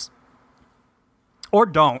with us. Or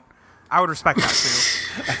don't. I would respect that,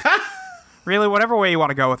 too. Really, whatever way you want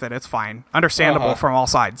to go with it, it's fine. Understandable from all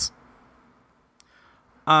sides.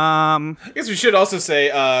 I guess we should also say,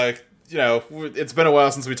 it's been a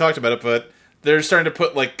while since we talked about it, but they're starting to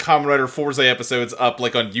put, Kamen Rider Fourze episodes up,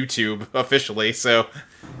 on YouTube, officially, so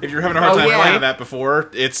if you're having a hard time finding that before,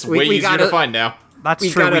 it's way easier to find now. That's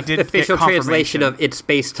we true, got we an did official get translation of It's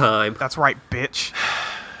Space Time. That's right, bitch.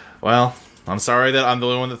 Well, I'm sorry that I'm the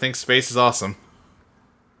only one that thinks space is awesome.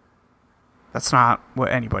 That's not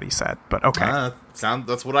what anybody said, but okay.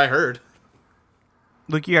 That's what I heard.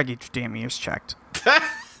 Luke, you gotta get your damn ears checked.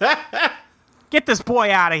 Get this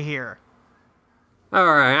boy out of here. All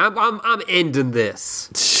right, I'm ending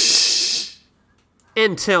this.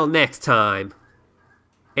 Until next time,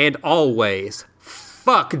 and always,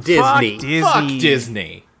 fuck Disney. Fuck Disney. Fuck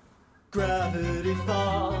Disney. Gravity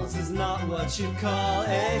Falls is not what you call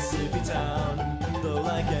a sleepy town. Though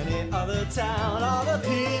like any other town, all the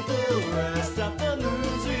people rest at the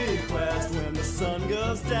moon's request when the sun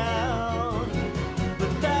goes down.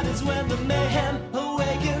 But that is when the mayhem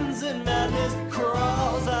awakens and madness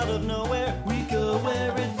crawls out of nowhere. We go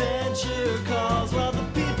where adventure calls while the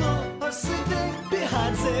people are sleeping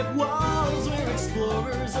behind safe walls. We're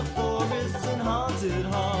explorers of forests and haunted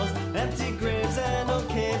halls, empty graves and old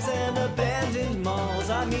caves and abandoned malls.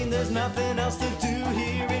 I mean, there's nothing else to do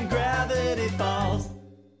here in Gravity Falls.